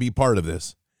 It's going to be part of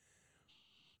this.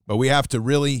 But we have to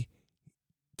really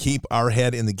keep our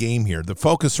head in the game here. The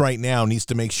focus right now needs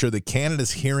to make sure that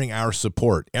Canada's hearing our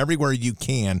support. Everywhere you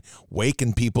can,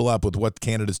 waken people up with what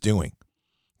Canada's doing.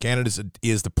 Canada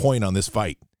is the point on this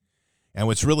fight. And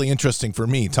what's really interesting for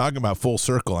me, talking about full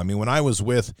circle, I mean, when I was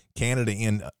with Canada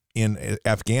in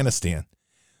Afghanistan,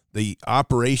 the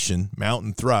Operation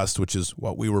Mountain Thrust, which is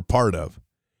what we were part of,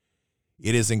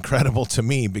 it is incredible to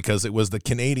me because it was the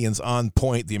Canadians on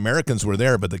point. The Americans were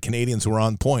there, but the Canadians were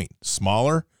on point.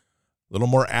 Smaller, a little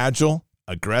more agile,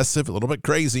 aggressive, a little bit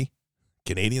crazy.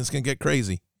 Canadians can get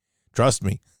crazy. Trust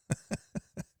me.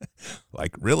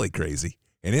 Like really crazy.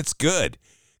 And it's good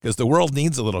because the world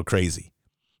needs a little crazy.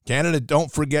 Canada,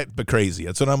 don't forget the crazy.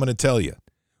 That's what I'm going to tell you.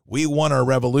 We won our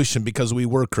revolution because we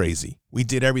were crazy. We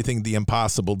did everything the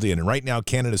impossible did. And right now,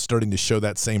 Canada's starting to show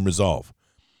that same resolve.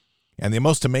 And the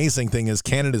most amazing thing is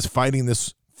Canada's fighting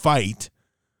this fight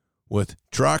with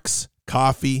trucks,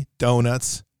 coffee,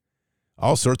 donuts,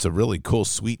 all sorts of really cool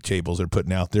sweet tables they're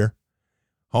putting out there,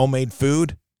 homemade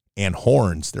food, and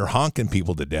horns. They're honking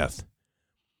people to death.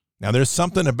 Now, there's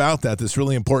something about that that's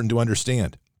really important to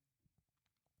understand.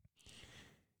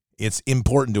 It's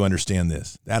important to understand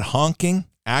this. That honking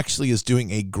actually is doing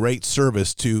a great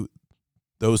service to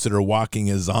those that are walking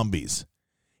as zombies.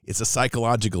 It's a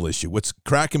psychological issue. What's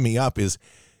cracking me up is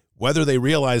whether they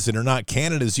realize it or not,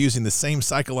 Canada's using the same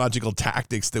psychological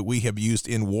tactics that we have used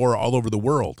in war all over the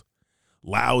world.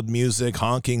 Loud music,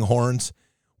 honking horns.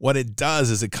 What it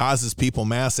does is it causes people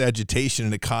mass agitation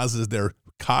and it causes their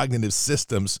cognitive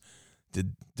systems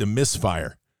to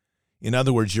misfire. In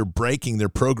other words, you're breaking their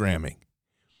programming.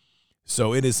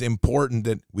 So it is important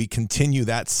that we continue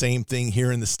that same thing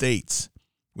here in the States.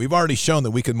 We've already shown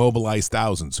that we can mobilize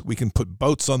thousands. We can put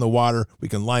boats on the water. We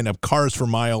can line up cars for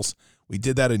miles. We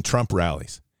did that in Trump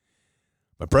rallies.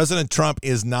 But President Trump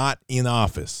is not in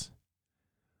office.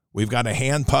 We've got a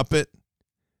hand puppet,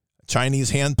 a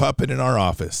Chinese hand puppet in our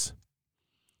office,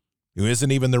 who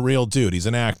isn't even the real dude. He's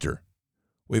an actor.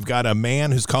 We've got a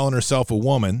man who's calling herself a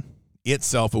woman,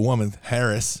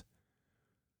 Harris,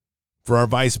 for our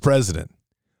vice president.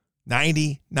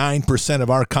 99% of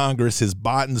our Congress is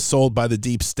bought and sold by the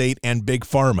deep state and big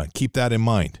pharma. Keep that in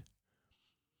mind.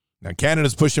 Now,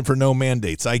 Canada's pushing for no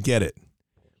mandates. I get it.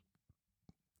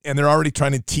 And they're already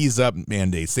trying to tease up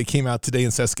mandates. They came out today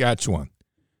in Saskatchewan.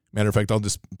 Matter of fact, I'll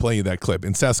just play you that clip.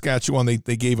 In Saskatchewan,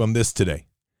 they gave them this today.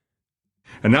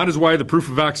 And that is why the proof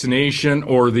of vaccination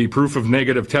or the proof of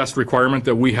negative test requirement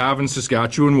that we have in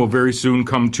Saskatchewan will very soon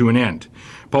come to an end.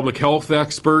 Public health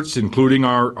experts, including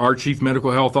our Chief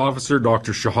Medical Health Officer,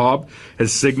 Dr. Shahab,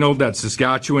 has signaled that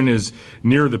Saskatchewan is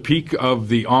near the peak of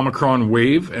the Omicron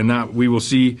wave and that we will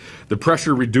see the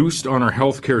pressure reduced on our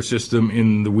healthcare system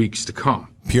in the weeks to come.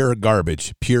 Pure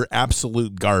garbage, pure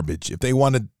absolute garbage. If they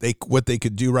wanted, what they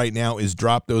could do right now is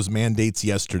drop those mandates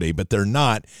yesterday, but they're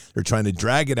not. They're trying to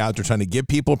drag it out. They're trying to give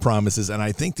people promises, and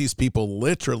I think these people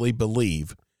literally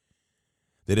believe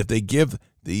that if they give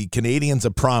the Canadians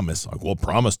a promise, like we'll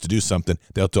promise to do something,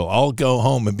 they'll all go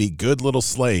home and be good little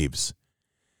slaves.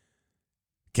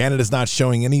 Canada's not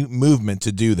showing any movement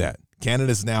to do that.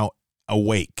 Canada's now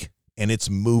awake, and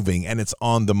it's moving, and it's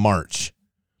on the march.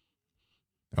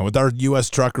 And what our U.S.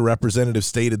 trucker representative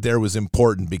stated there was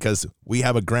important because we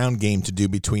have a ground game to do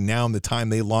between now and the time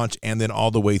they launch and then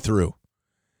all the way through.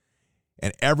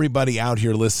 And everybody out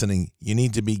here listening, you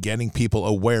need to be getting people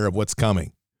aware of what's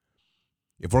coming.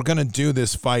 If we're going to do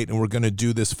this fight and we're going to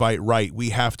do this fight right, we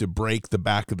have to break the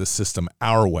back of the system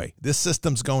our way. This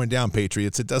system's going down,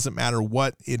 Patriots. It doesn't matter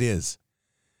what it is.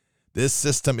 This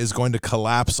system is going to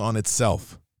collapse on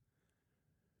itself.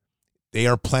 They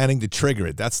are planning to trigger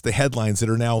it. That's the headlines that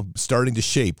are now starting to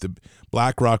shape. The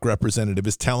BlackRock representative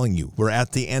is telling you we're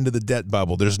at the end of the debt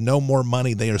bubble. There's no more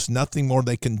money. There's nothing more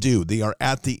they can do. They are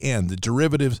at the end. The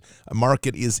derivatives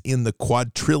market is in the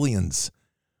quadrillions,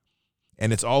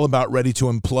 and it's all about ready to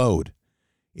implode.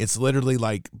 It's literally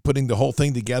like putting the whole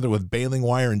thing together with baling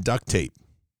wire and duct tape.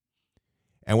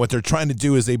 And what they're trying to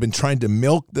do is they've been trying to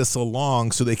milk this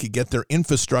along so they could get their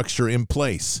infrastructure in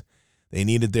place. They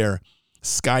needed their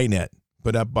Skynet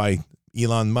put up by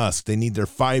Elon Musk. They need their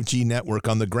 5G network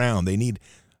on the ground. They need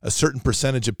a certain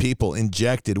percentage of people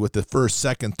injected with the first,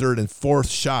 second, third, and fourth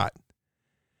shot.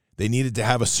 They needed to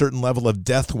have a certain level of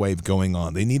death wave going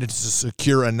on. They needed to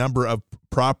secure a number of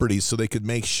properties so they could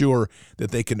make sure that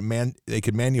they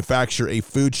could manufacture a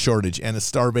food shortage and a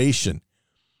starvation.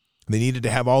 They needed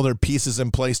to have all their pieces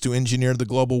in place to engineer the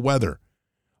global weather.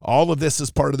 All of this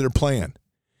is part of their plan.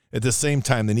 At the same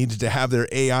time, they needed to have their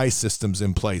AI systems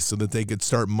in place so that they could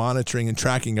start monitoring and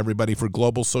tracking everybody for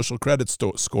global social credit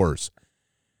scores.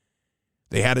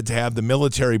 They had to have the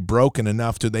military broken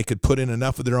enough so they could put in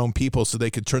enough of their own people so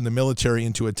they could turn the military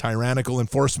into a tyrannical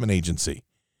enforcement agency.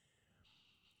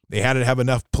 They had to have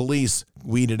enough police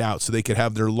weeded out so they could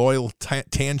have their loyal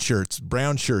tan shirts,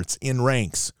 brown shirts in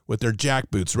ranks with their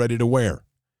jackboots ready to wear.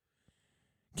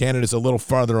 Canada's a little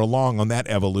farther along on that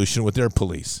evolution with their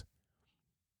police.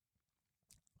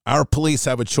 Our police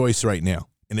have a choice right now,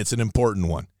 and it's an important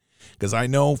one, because I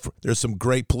know there's some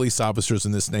great police officers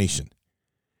in this nation,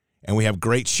 and we have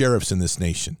great sheriffs in this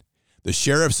nation. The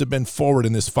sheriffs have been forward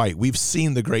in this fight. We've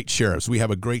seen the great sheriffs. We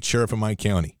have a great sheriff in my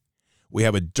county. We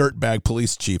have a dirtbag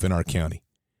police chief in our county.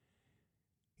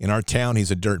 In our town,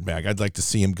 he's a dirtbag. I'd like to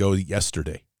see him go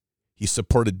yesterday. He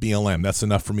supported BLM. That's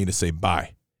enough for me to say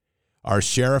bye. Our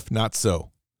sheriff, not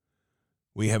so.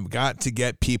 We have got to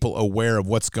get people aware of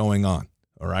what's going on,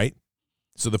 all right?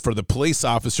 So for the police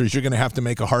officers, you're going to have to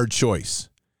make a hard choice.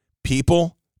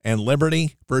 People and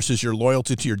liberty versus your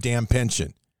loyalty to your damn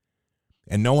pension.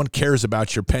 And no one cares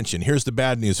about your pension. Here's the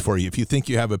bad news for you. If you think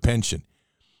you have a pension,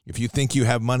 if you think you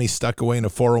have money stuck away in a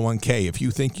 401k, if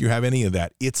you think you have any of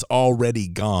that, it's already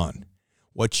gone.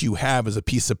 What you have is a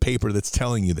piece of paper that's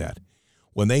telling you that.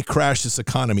 When they crash this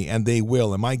economy, and they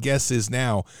will, and my guess is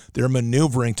now they're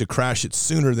maneuvering to crash it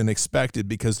sooner than expected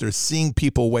because they're seeing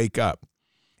people wake up.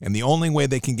 And the only way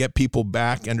they can get people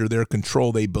back under their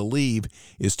control, they believe,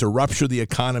 is to rupture the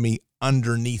economy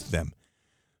underneath them.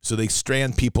 So they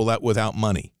strand people out without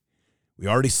money. We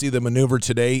already see the maneuver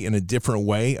today in a different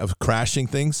way of crashing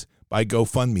things by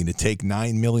GoFundMe to take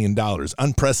 $9 million,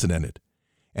 unprecedented.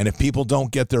 And if people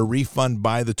don't get their refund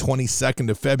by the 22nd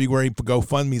of February,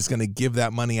 GoFundMe is going to give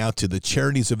that money out to the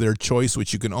charities of their choice,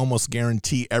 which you can almost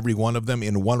guarantee every one of them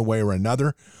in one way or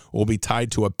another will be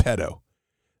tied to a pedo.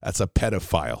 That's a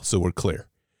pedophile, so we're clear.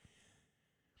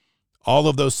 All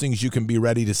of those things you can be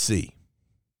ready to see.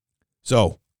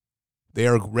 So they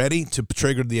are ready to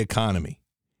trigger the economy.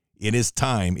 It is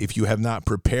time. If you have not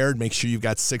prepared, make sure you've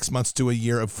got 6 months to a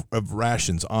year of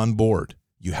rations on board.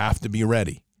 You have to be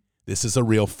ready. This is a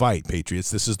real fight,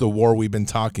 Patriots. This is the war we've been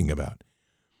talking about.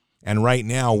 And right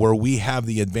now, where we have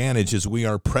the advantage is we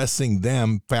are pressing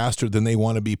them faster than they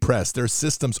want to be pressed. Their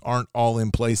systems aren't all in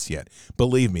place yet.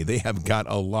 Believe me, they have got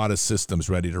a lot of systems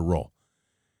ready to roll.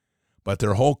 But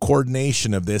their whole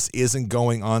coordination of this isn't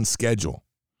going on schedule.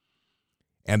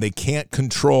 And they can't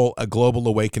control a global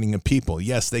awakening of people.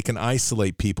 Yes, they can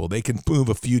isolate people. They can move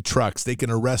a few trucks. They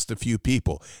can arrest a few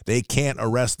people. They can't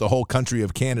arrest the whole country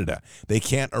of Canada. They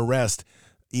can't arrest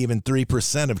even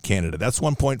 3% of Canada. That's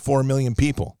 1.4 million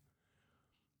people.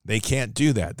 They can't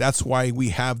do that. That's why we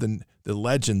have the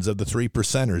legends of the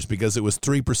 3%ers, because it was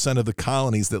 3% of the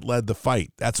colonies that led the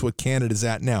fight. That's what Canada's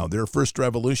at now. Their first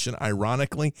revolution,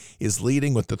 ironically, is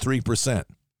leading with the 3%.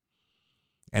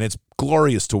 And it's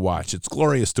glorious to watch. It's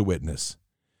glorious to witness.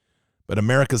 But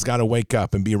America's got to wake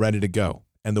up and be ready to go.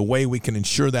 And the way we can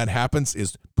ensure that happens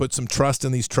is put some trust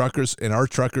in these truckers, in our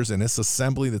truckers, and this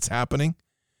assembly that's happening.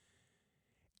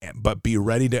 But be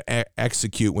ready to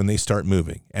execute when they start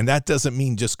moving. And that doesn't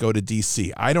mean just go to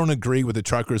D.C. I don't agree with the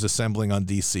truckers assembling on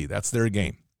D.C. That's their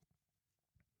game.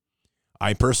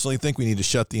 I personally think we need to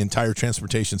shut the entire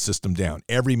transportation system down,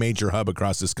 every major hub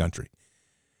across this country.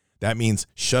 That means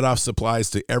shut off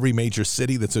supplies to every major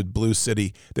city that's a blue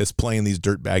city that's playing these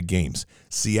dirtbag games.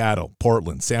 Seattle,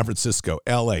 Portland, San Francisco,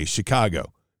 L.A.,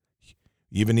 Chicago.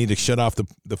 You even need to shut off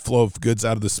the flow of goods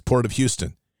out of the port of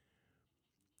Houston.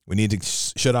 We need to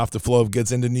shut off the flow of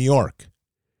goods into New York.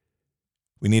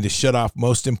 We need to shut off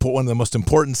one of the most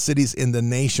important cities in the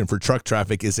nation for truck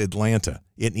traffic is Atlanta.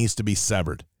 It needs to be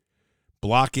severed.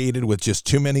 Blockaded with just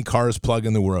too many cars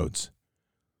plugging the roads.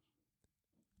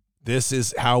 This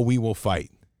is how we will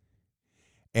fight.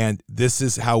 And this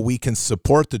is how we can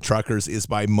support the truckers, is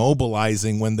by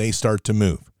mobilizing when they start to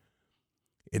move.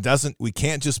 We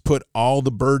can't just put all the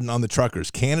burden on the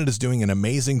truckers. Canada's doing an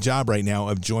amazing job right now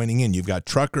of joining in. You've got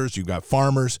truckers, you've got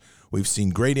farmers. We've seen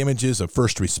great images of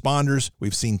first responders.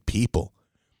 We've seen people.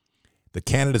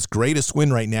 Canada's greatest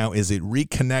win right now is it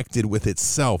reconnected with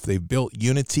itself. They've built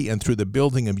unity, and through the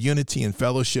building of unity and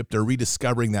fellowship, they're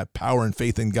rediscovering that power and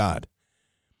faith in God.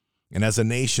 And as a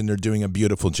nation, they're doing a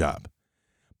beautiful job.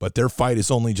 But their fight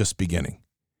is only just beginning.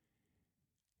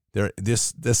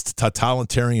 This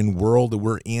totalitarian world that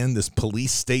we're in, this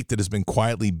police state that has been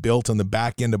quietly built on the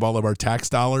back end of all of our tax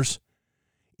dollars,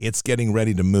 it's getting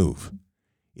ready to move.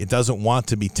 It doesn't want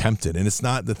to be tempted. And it's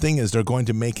not, the thing is, they're going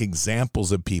to make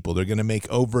examples of people. They're going to make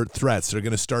overt threats. They're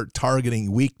going to start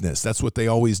targeting weakness. That's what they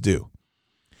always do.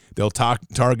 They'll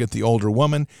target the older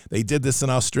woman. They did this in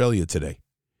Australia today.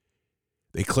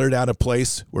 They cleared out a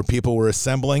place where people were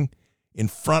assembling. In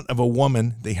front of a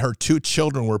woman, her 2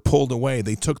 children were pulled away.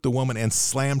 They took the woman and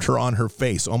slammed her on her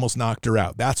face, almost knocked her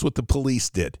out. That's what the police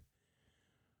did.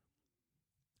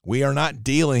 We are not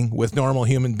dealing with normal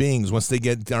human beings once they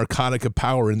get narcotic of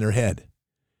power in their head.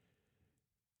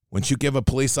 Once you give a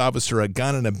police officer a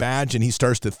gun and a badge and he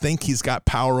starts to think he's got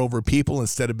power over people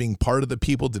instead of being part of the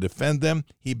people to defend them,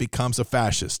 he becomes a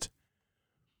fascist.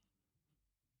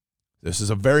 This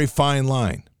is a very fine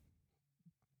line.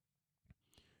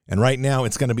 And right now,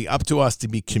 it's going to be up to us to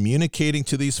be communicating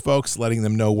to these folks, letting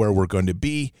them know where we're going to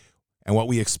be and what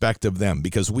we expect of them,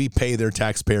 because we pay their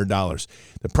taxpayer dollars.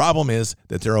 The problem is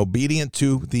that they're obedient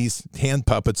to these hand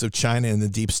puppets of China and the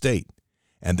deep state,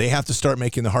 and they have to start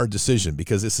making the hard decision,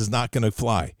 because this is not going to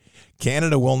fly.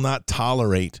 Canada will not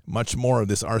tolerate much more of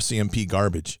this RCMP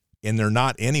garbage, and they're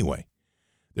not anyway.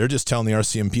 They're just telling the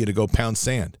RCMP to go pound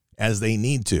sand, as they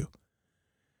need to.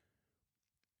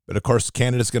 But, of course,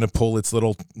 Canada's going to pull its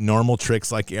little normal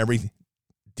tricks like every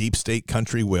deep state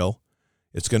country will.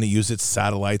 It's going to use its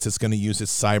satellites. It's going to use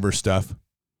its cyber stuff.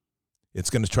 It's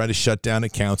going to try to shut down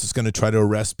accounts. It's going to try to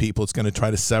arrest people. It's going to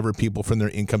try to sever people from their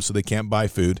income so they can't buy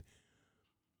food.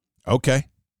 Okay.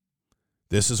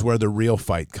 This is where the real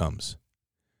fight comes.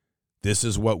 This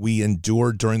is what we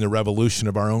endured during the revolution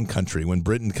of our own country when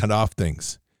Britain cut off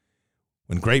things.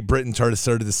 When Great Britain started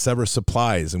to sever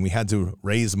supplies and we had to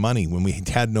raise money when we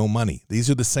had no money. These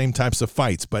are the same types of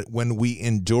fights, but when we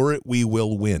endure it, we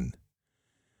will win.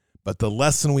 But the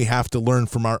lesson we have to learn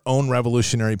from our own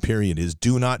revolutionary period is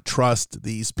do not trust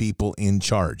these people in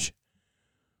charge.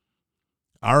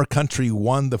 Our country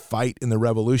won the fight in the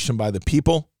revolution by the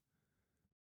people,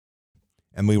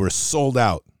 and we were sold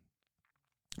out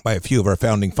by a few of our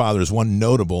founding fathers. One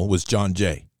notable was John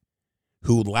Jay,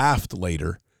 who laughed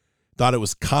later, thought it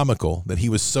was comical that he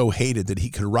was so hated that he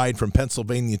could ride from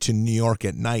Pennsylvania to New York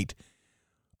at night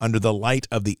under the light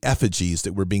of the effigies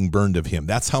that were being burned of him.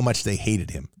 That's how much they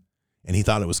hated him. And he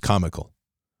thought it was comical.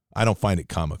 I don't find it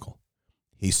comical.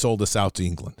 He sold us out to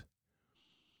England.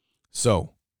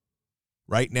 So,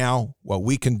 right now, what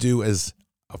we can do as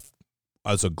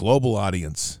a global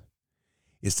audience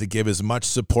is to give as much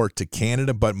support to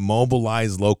Canada, but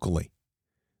mobilize locally.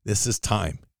 This is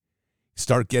time.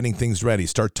 Start getting things ready.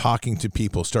 Start talking to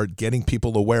people. Start getting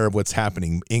people aware of what's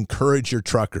happening. Encourage your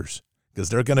truckers, because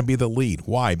they're going to be the lead.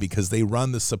 Why? Because they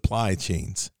run the supply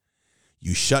chains.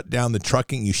 You shut down the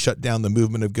trucking, you shut down the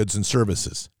movement of goods and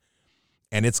services.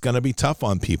 And it's going to be tough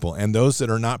on people. And those that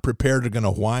are not prepared are going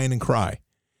to whine and cry.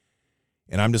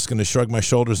 And I'm just going to shrug my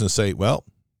shoulders and say, well,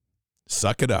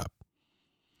 suck it up.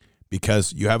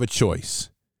 Because you have a choice.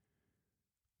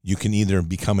 You can either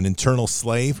become an internal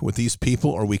slave with these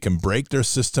people, or we can break their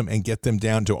system and get them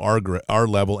down to our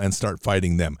level and start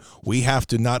fighting them. We have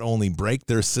to not only break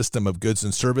their system of goods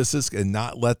and services and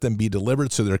not let them be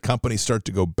delivered so their companies start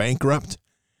to go bankrupt.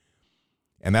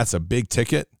 And that's a big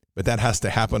ticket, but that has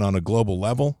to happen on a global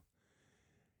level.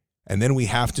 And then we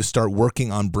have to start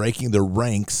working on breaking the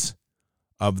ranks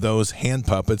of those hand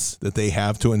puppets that they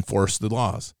have to enforce the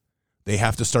laws. They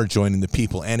have to start joining the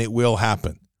people, and it will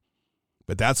happen.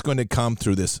 But that's going to come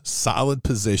through this solid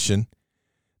position,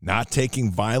 not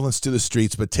taking violence to the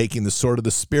streets, but taking the sword of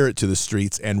the Spirit to the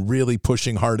streets and really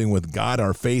pushing hard in with God,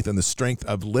 our faith, and the strength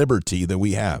of liberty that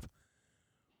we have.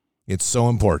 It's so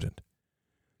important.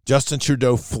 Justin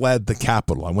Trudeau fled the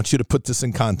capital. I want you to put this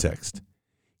in context.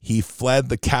 He fled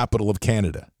the capital of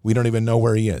Canada. We don't even know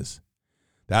where he is.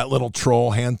 That little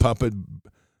troll, hand puppet,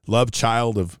 love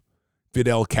child of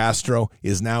Fidel Castro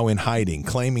is now in hiding,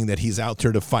 claiming that he's out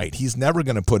there to fight. He's never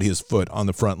going to put his foot on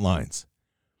the front lines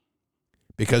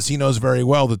because he knows very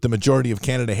well that the majority of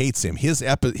Canada hates him. His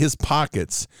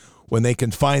pockets, when they can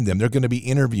find them, they're going to be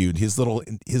interviewed. His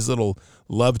little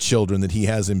love children that he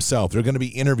has himself, they're going to be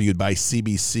interviewed by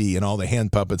CBC and all the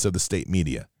hand puppets of the state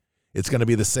media. It's going to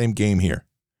be the same game here.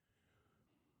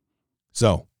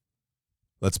 So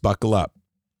let's buckle up.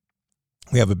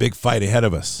 We have a big fight ahead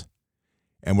of us.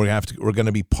 And we're going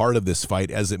to be part of this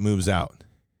fight as it moves out.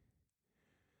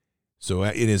 So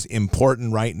it is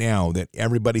important right now that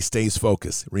everybody stays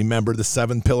focused. Remember the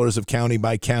 7 pillars of county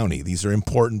by county. These are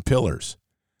important pillars.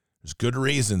 There's good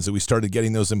reasons that we started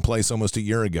getting those in place almost a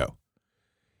year ago.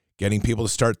 Getting people to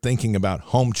start thinking about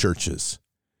home churches,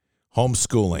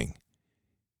 homeschooling,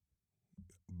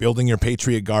 building your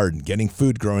Patriot Garden, getting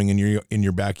food growing in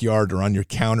your backyard or on your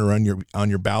counter, on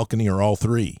your balcony, or all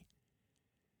three.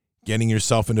 Getting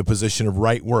yourself into a position of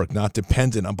right work, not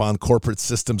dependent upon corporate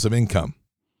systems of income.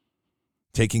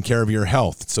 Taking care of your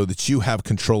health so that you have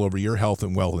control over your health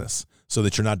and wellness, so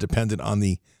that you're not dependent on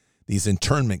these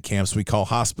internment camps we call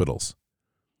hospitals.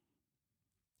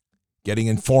 Getting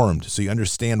informed so you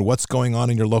understand what's going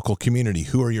on in your local community.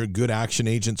 Who are your good action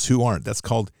agents? Who aren't? That's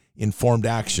called informed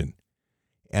action.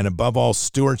 And above all,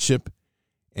 stewardship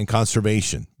and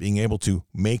conservation. Being able to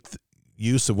make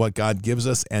use of what God gives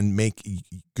us and make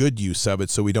good use of it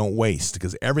so we don't waste,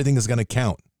 because everything is going to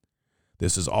count.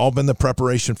 This has all been the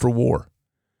preparation for war.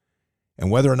 And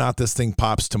whether or not this thing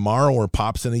pops tomorrow or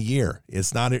pops in a year,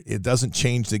 it doesn't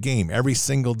change the game. Every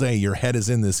single day your head is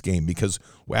in this game, because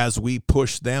as we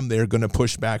push them, they're going to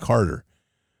push back harder.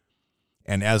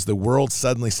 And as the world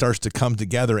suddenly starts to come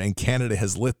together and Canada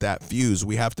has lit that fuse,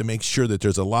 we have to make sure that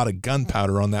there's a lot of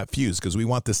gunpowder on that fuse, because we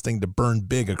want this thing to burn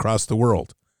big across the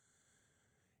world.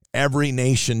 Every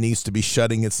nation needs to be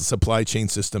shutting its supply chain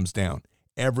systems down.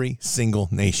 Every single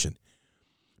nation.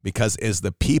 Because as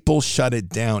the people shut it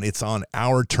down, it's on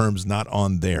our terms, not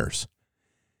on theirs.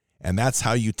 And that's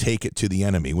how you take it to the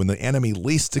enemy. When the enemy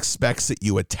least expects it,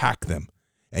 you attack them,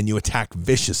 and you attack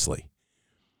viciously.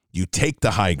 You take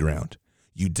the high ground.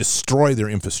 You destroy their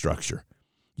infrastructure.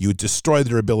 You destroy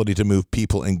their ability to move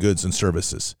people and goods and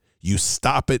services. You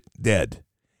stop it dead,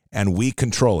 and we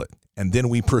control it. And then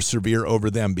we persevere over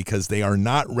them, because they are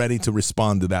not ready to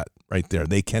respond to that right there.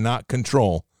 They cannot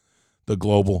control the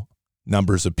global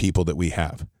numbers of people that we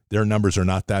have. Their numbers are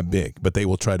not that big, but they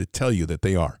will try to tell you that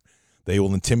they are. They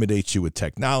will intimidate you with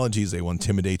technologies. They will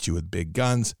intimidate you with big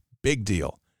guns. Big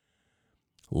deal.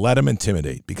 Let them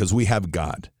intimidate, because we have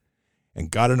God,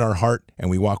 and God in our heart, and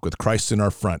we walk with Christ in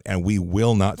our front, and we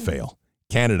will not fail.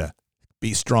 Canada,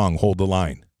 be strong, hold the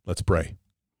line. Let's pray.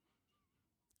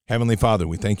 Heavenly Father,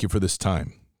 we thank you for this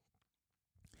time.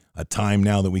 A time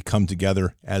now that we come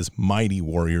together as mighty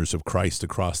warriors of Christ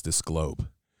across this globe.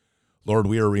 Lord,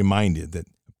 we are reminded that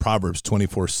Proverbs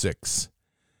 24:6,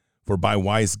 for by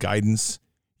wise guidance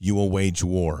you will wage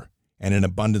war, and in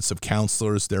abundance of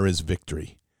counselors there is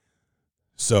victory.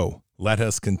 So let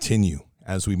us continue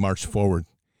as we march forward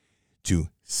to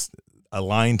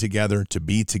align together, to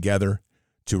be together,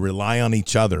 to rely on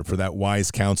each other for that wise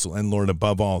counsel, and Lord,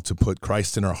 above all, to put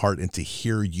Christ in our heart and to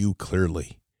hear you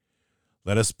clearly.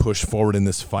 Let us push forward in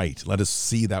this fight. Let us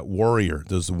see that warrior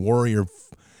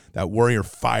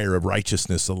fire of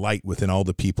righteousness alight within all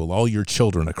the people, all your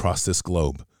children across this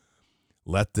globe.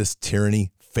 Let this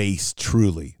tyranny face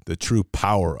truly the true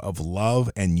power of love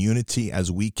and unity,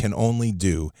 as we can only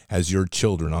do as your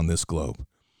children on this globe.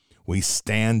 We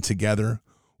stand together.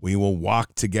 We will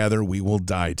walk together. We will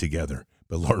die together.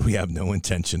 But Lord, we have no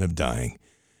intention of dying.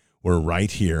 We're right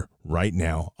here, right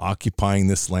now, occupying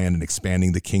this land and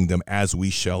expanding the kingdom, as we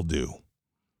shall do.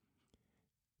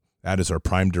 That is our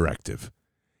prime directive.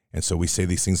 And so we say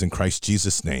these things in Christ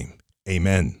Jesus' name.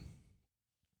 Amen.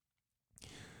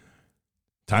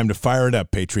 Time to fire it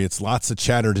up, Patriots. Lots of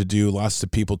chatter to do, lots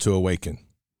of people to awaken.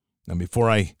 Now, before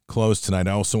I close tonight,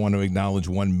 I also want to acknowledge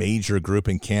one major group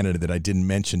in Canada that I didn't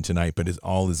mention tonight, but is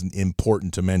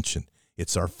important to mention.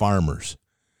 It's our farmers.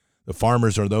 The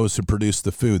farmers are those who produce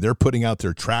the food. They're putting out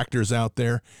their tractors out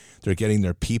there. They're getting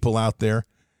their people out there.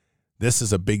 This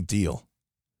is a big deal.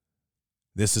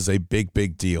 This is a big,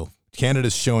 big deal.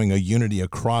 Canada's showing a unity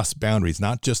across boundaries,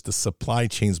 not just the supply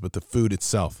chains, but the food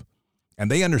itself. And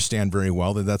they understand very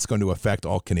well that that's going to affect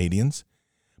all Canadians.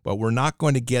 But we're not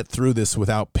going to get through this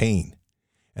without pain.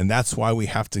 And that's why we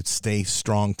have to stay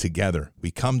strong together. We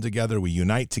come together, we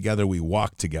unite together, we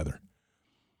walk together.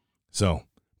 So,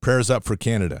 prayers up for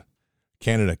Canada.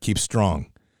 Canada, keep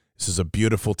strong. This is a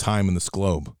beautiful time in this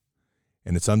globe.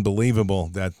 And it's unbelievable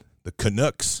that the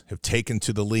Canucks have taken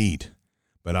to the lead.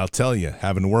 But I'll tell you,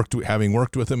 having worked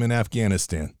with them in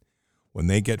Afghanistan, when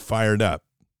they get fired up,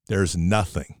 there's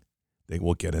nothing that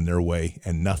will get in their way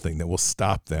and nothing that will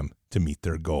stop them to meet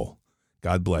their goal.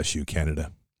 God bless you,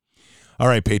 Canada. All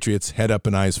right, Patriots, head up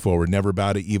and eyes forward. Never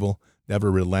bow to evil,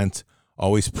 never relent,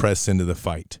 always press into the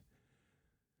fight.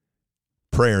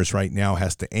 Prayers right now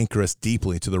has to anchor us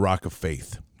deeply to the rock of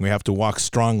faith. We have to walk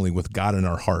strongly with God in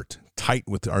our heart, tight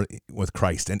with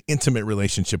Christ, an intimate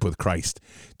relationship with Christ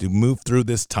to move through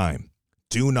this time.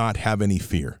 Do not have any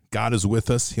fear. God is with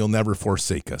us. He'll never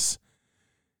forsake us.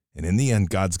 And in the end,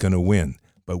 God's going to win.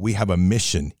 But we have a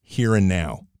mission here and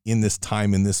now, in this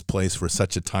time, in this place, for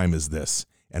such a time as this,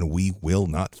 and we will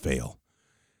not fail.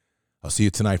 I'll see you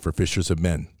tonight for Fishers of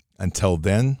Men. Until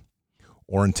then,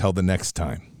 or until the next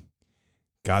time,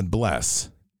 God bless,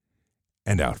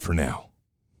 and out for now.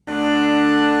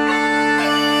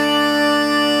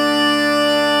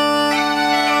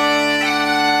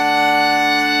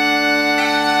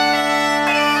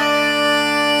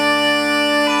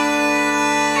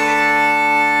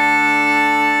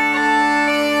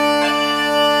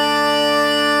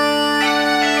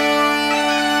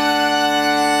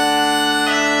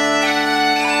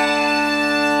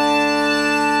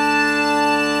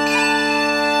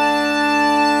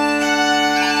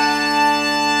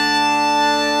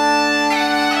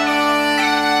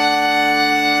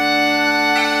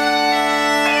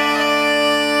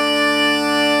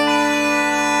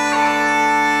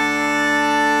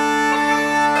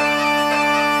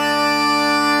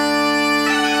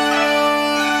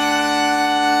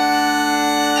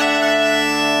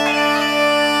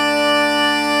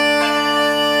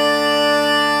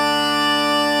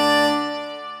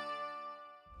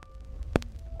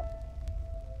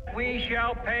 we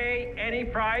shall pay any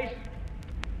price,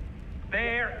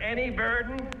 bear any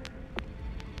burden,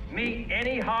 meet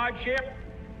any hardship,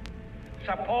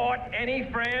 support any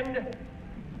friend,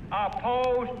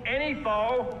 oppose any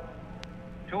foe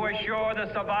to assure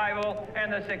the survival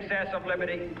and the success of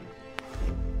liberty.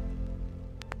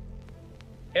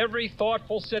 Every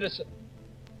thoughtful citizen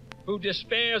who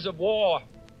despairs of war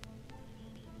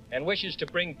and wishes to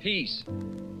bring peace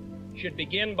should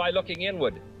begin by looking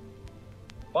inward,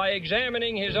 by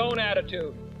examining his own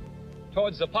attitude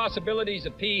towards the possibilities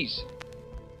of peace.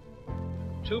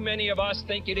 Too many of us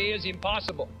think it is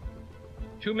impossible.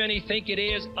 Too many think it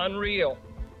is unreal.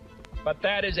 But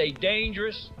that is a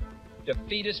dangerous,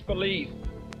 defeatist belief.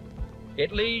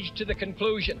 It leads to the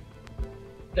conclusion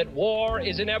that war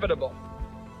is inevitable,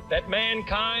 that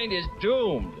mankind is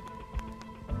doomed,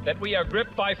 that we are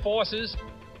gripped by forces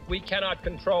we cannot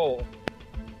control.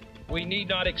 We need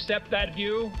not accept that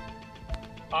view.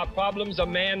 Our problems are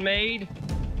man-made,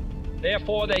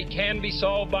 therefore they can be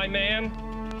solved by man,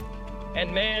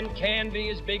 and man can be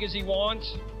as big as he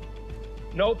wants.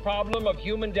 No problem of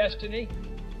human destiny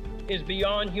is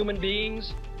beyond human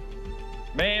beings.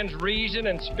 Man's reason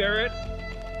and spirit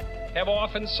have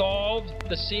often solved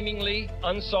the seemingly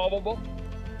unsolvable,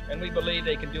 and we believe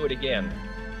they can do it again.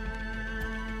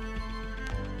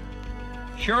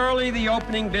 Surely the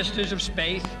opening vistas of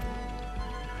space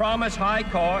promise high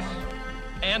costs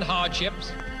and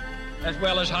hardships, as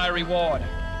well as high reward.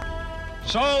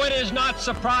 So it is not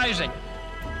surprising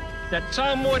that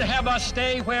some would have us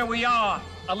stay where we are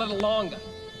a little longer,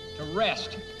 to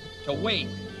rest, to wait.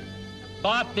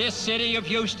 But this city of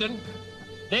Houston,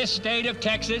 this state of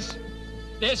Texas,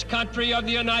 this country of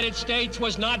the United States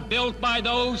was not built by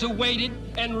those who waited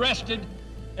and rested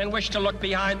and wished to look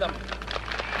behind them.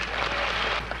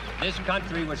 This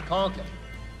country was conquered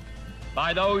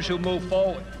by those who move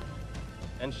forward,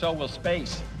 and so will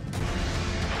space.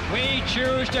 We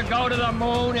choose to go to the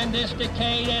moon in this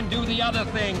decade and do the other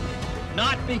thing,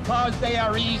 not because they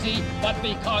are easy, but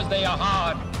because they are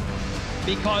hard.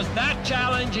 Because that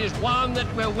challenge is one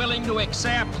that we're willing to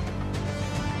accept.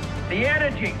 The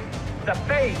energy, the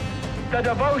faith, the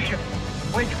devotion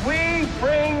which we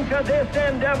bring to this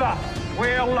endeavor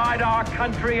will light our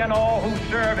country and all who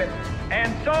serve it.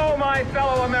 And so, my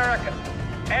fellow Americans,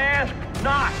 ask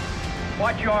not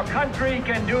what your country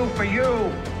can do for you.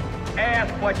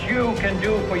 Ask what you can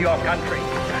do for your country.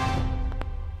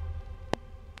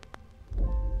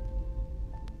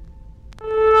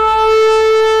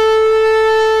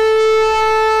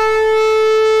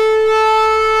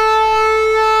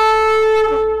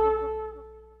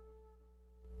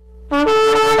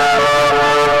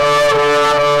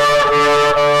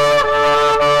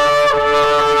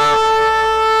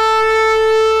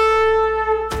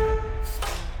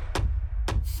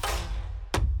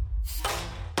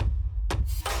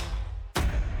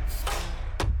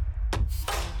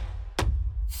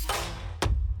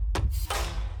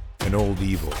 An old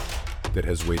evil that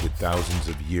has waited thousands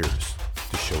of years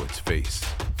to show its face.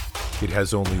 It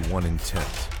has only one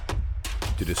intent: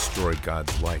 to destroy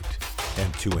God's light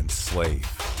and to enslave.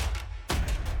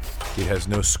 It has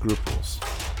no scruples.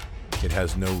 It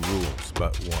has no rules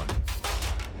but one: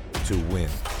 to win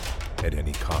at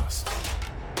any cost.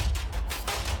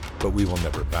 But we will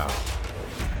never bow,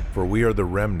 for we are the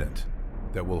remnant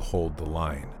that will hold the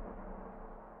line.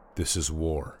 This is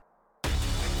war.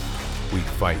 We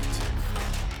fight.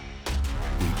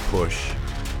 We push.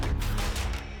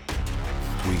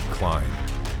 We climb.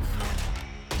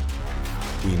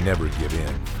 We never give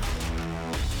in.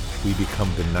 We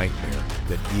become the nightmare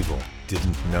that evil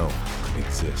didn't know could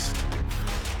exist.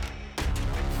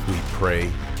 We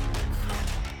pray.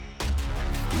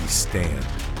 We stand.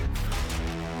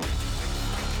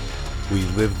 We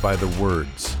live by the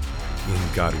words, "In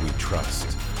God we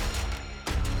trust."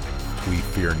 We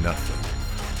fear nothing.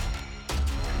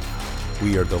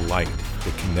 We are the light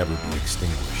that can never be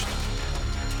extinguished.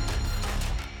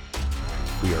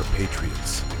 We are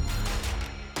patriots.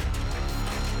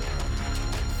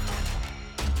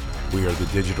 We are the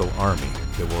digital army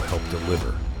that will help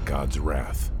deliver God's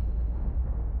wrath.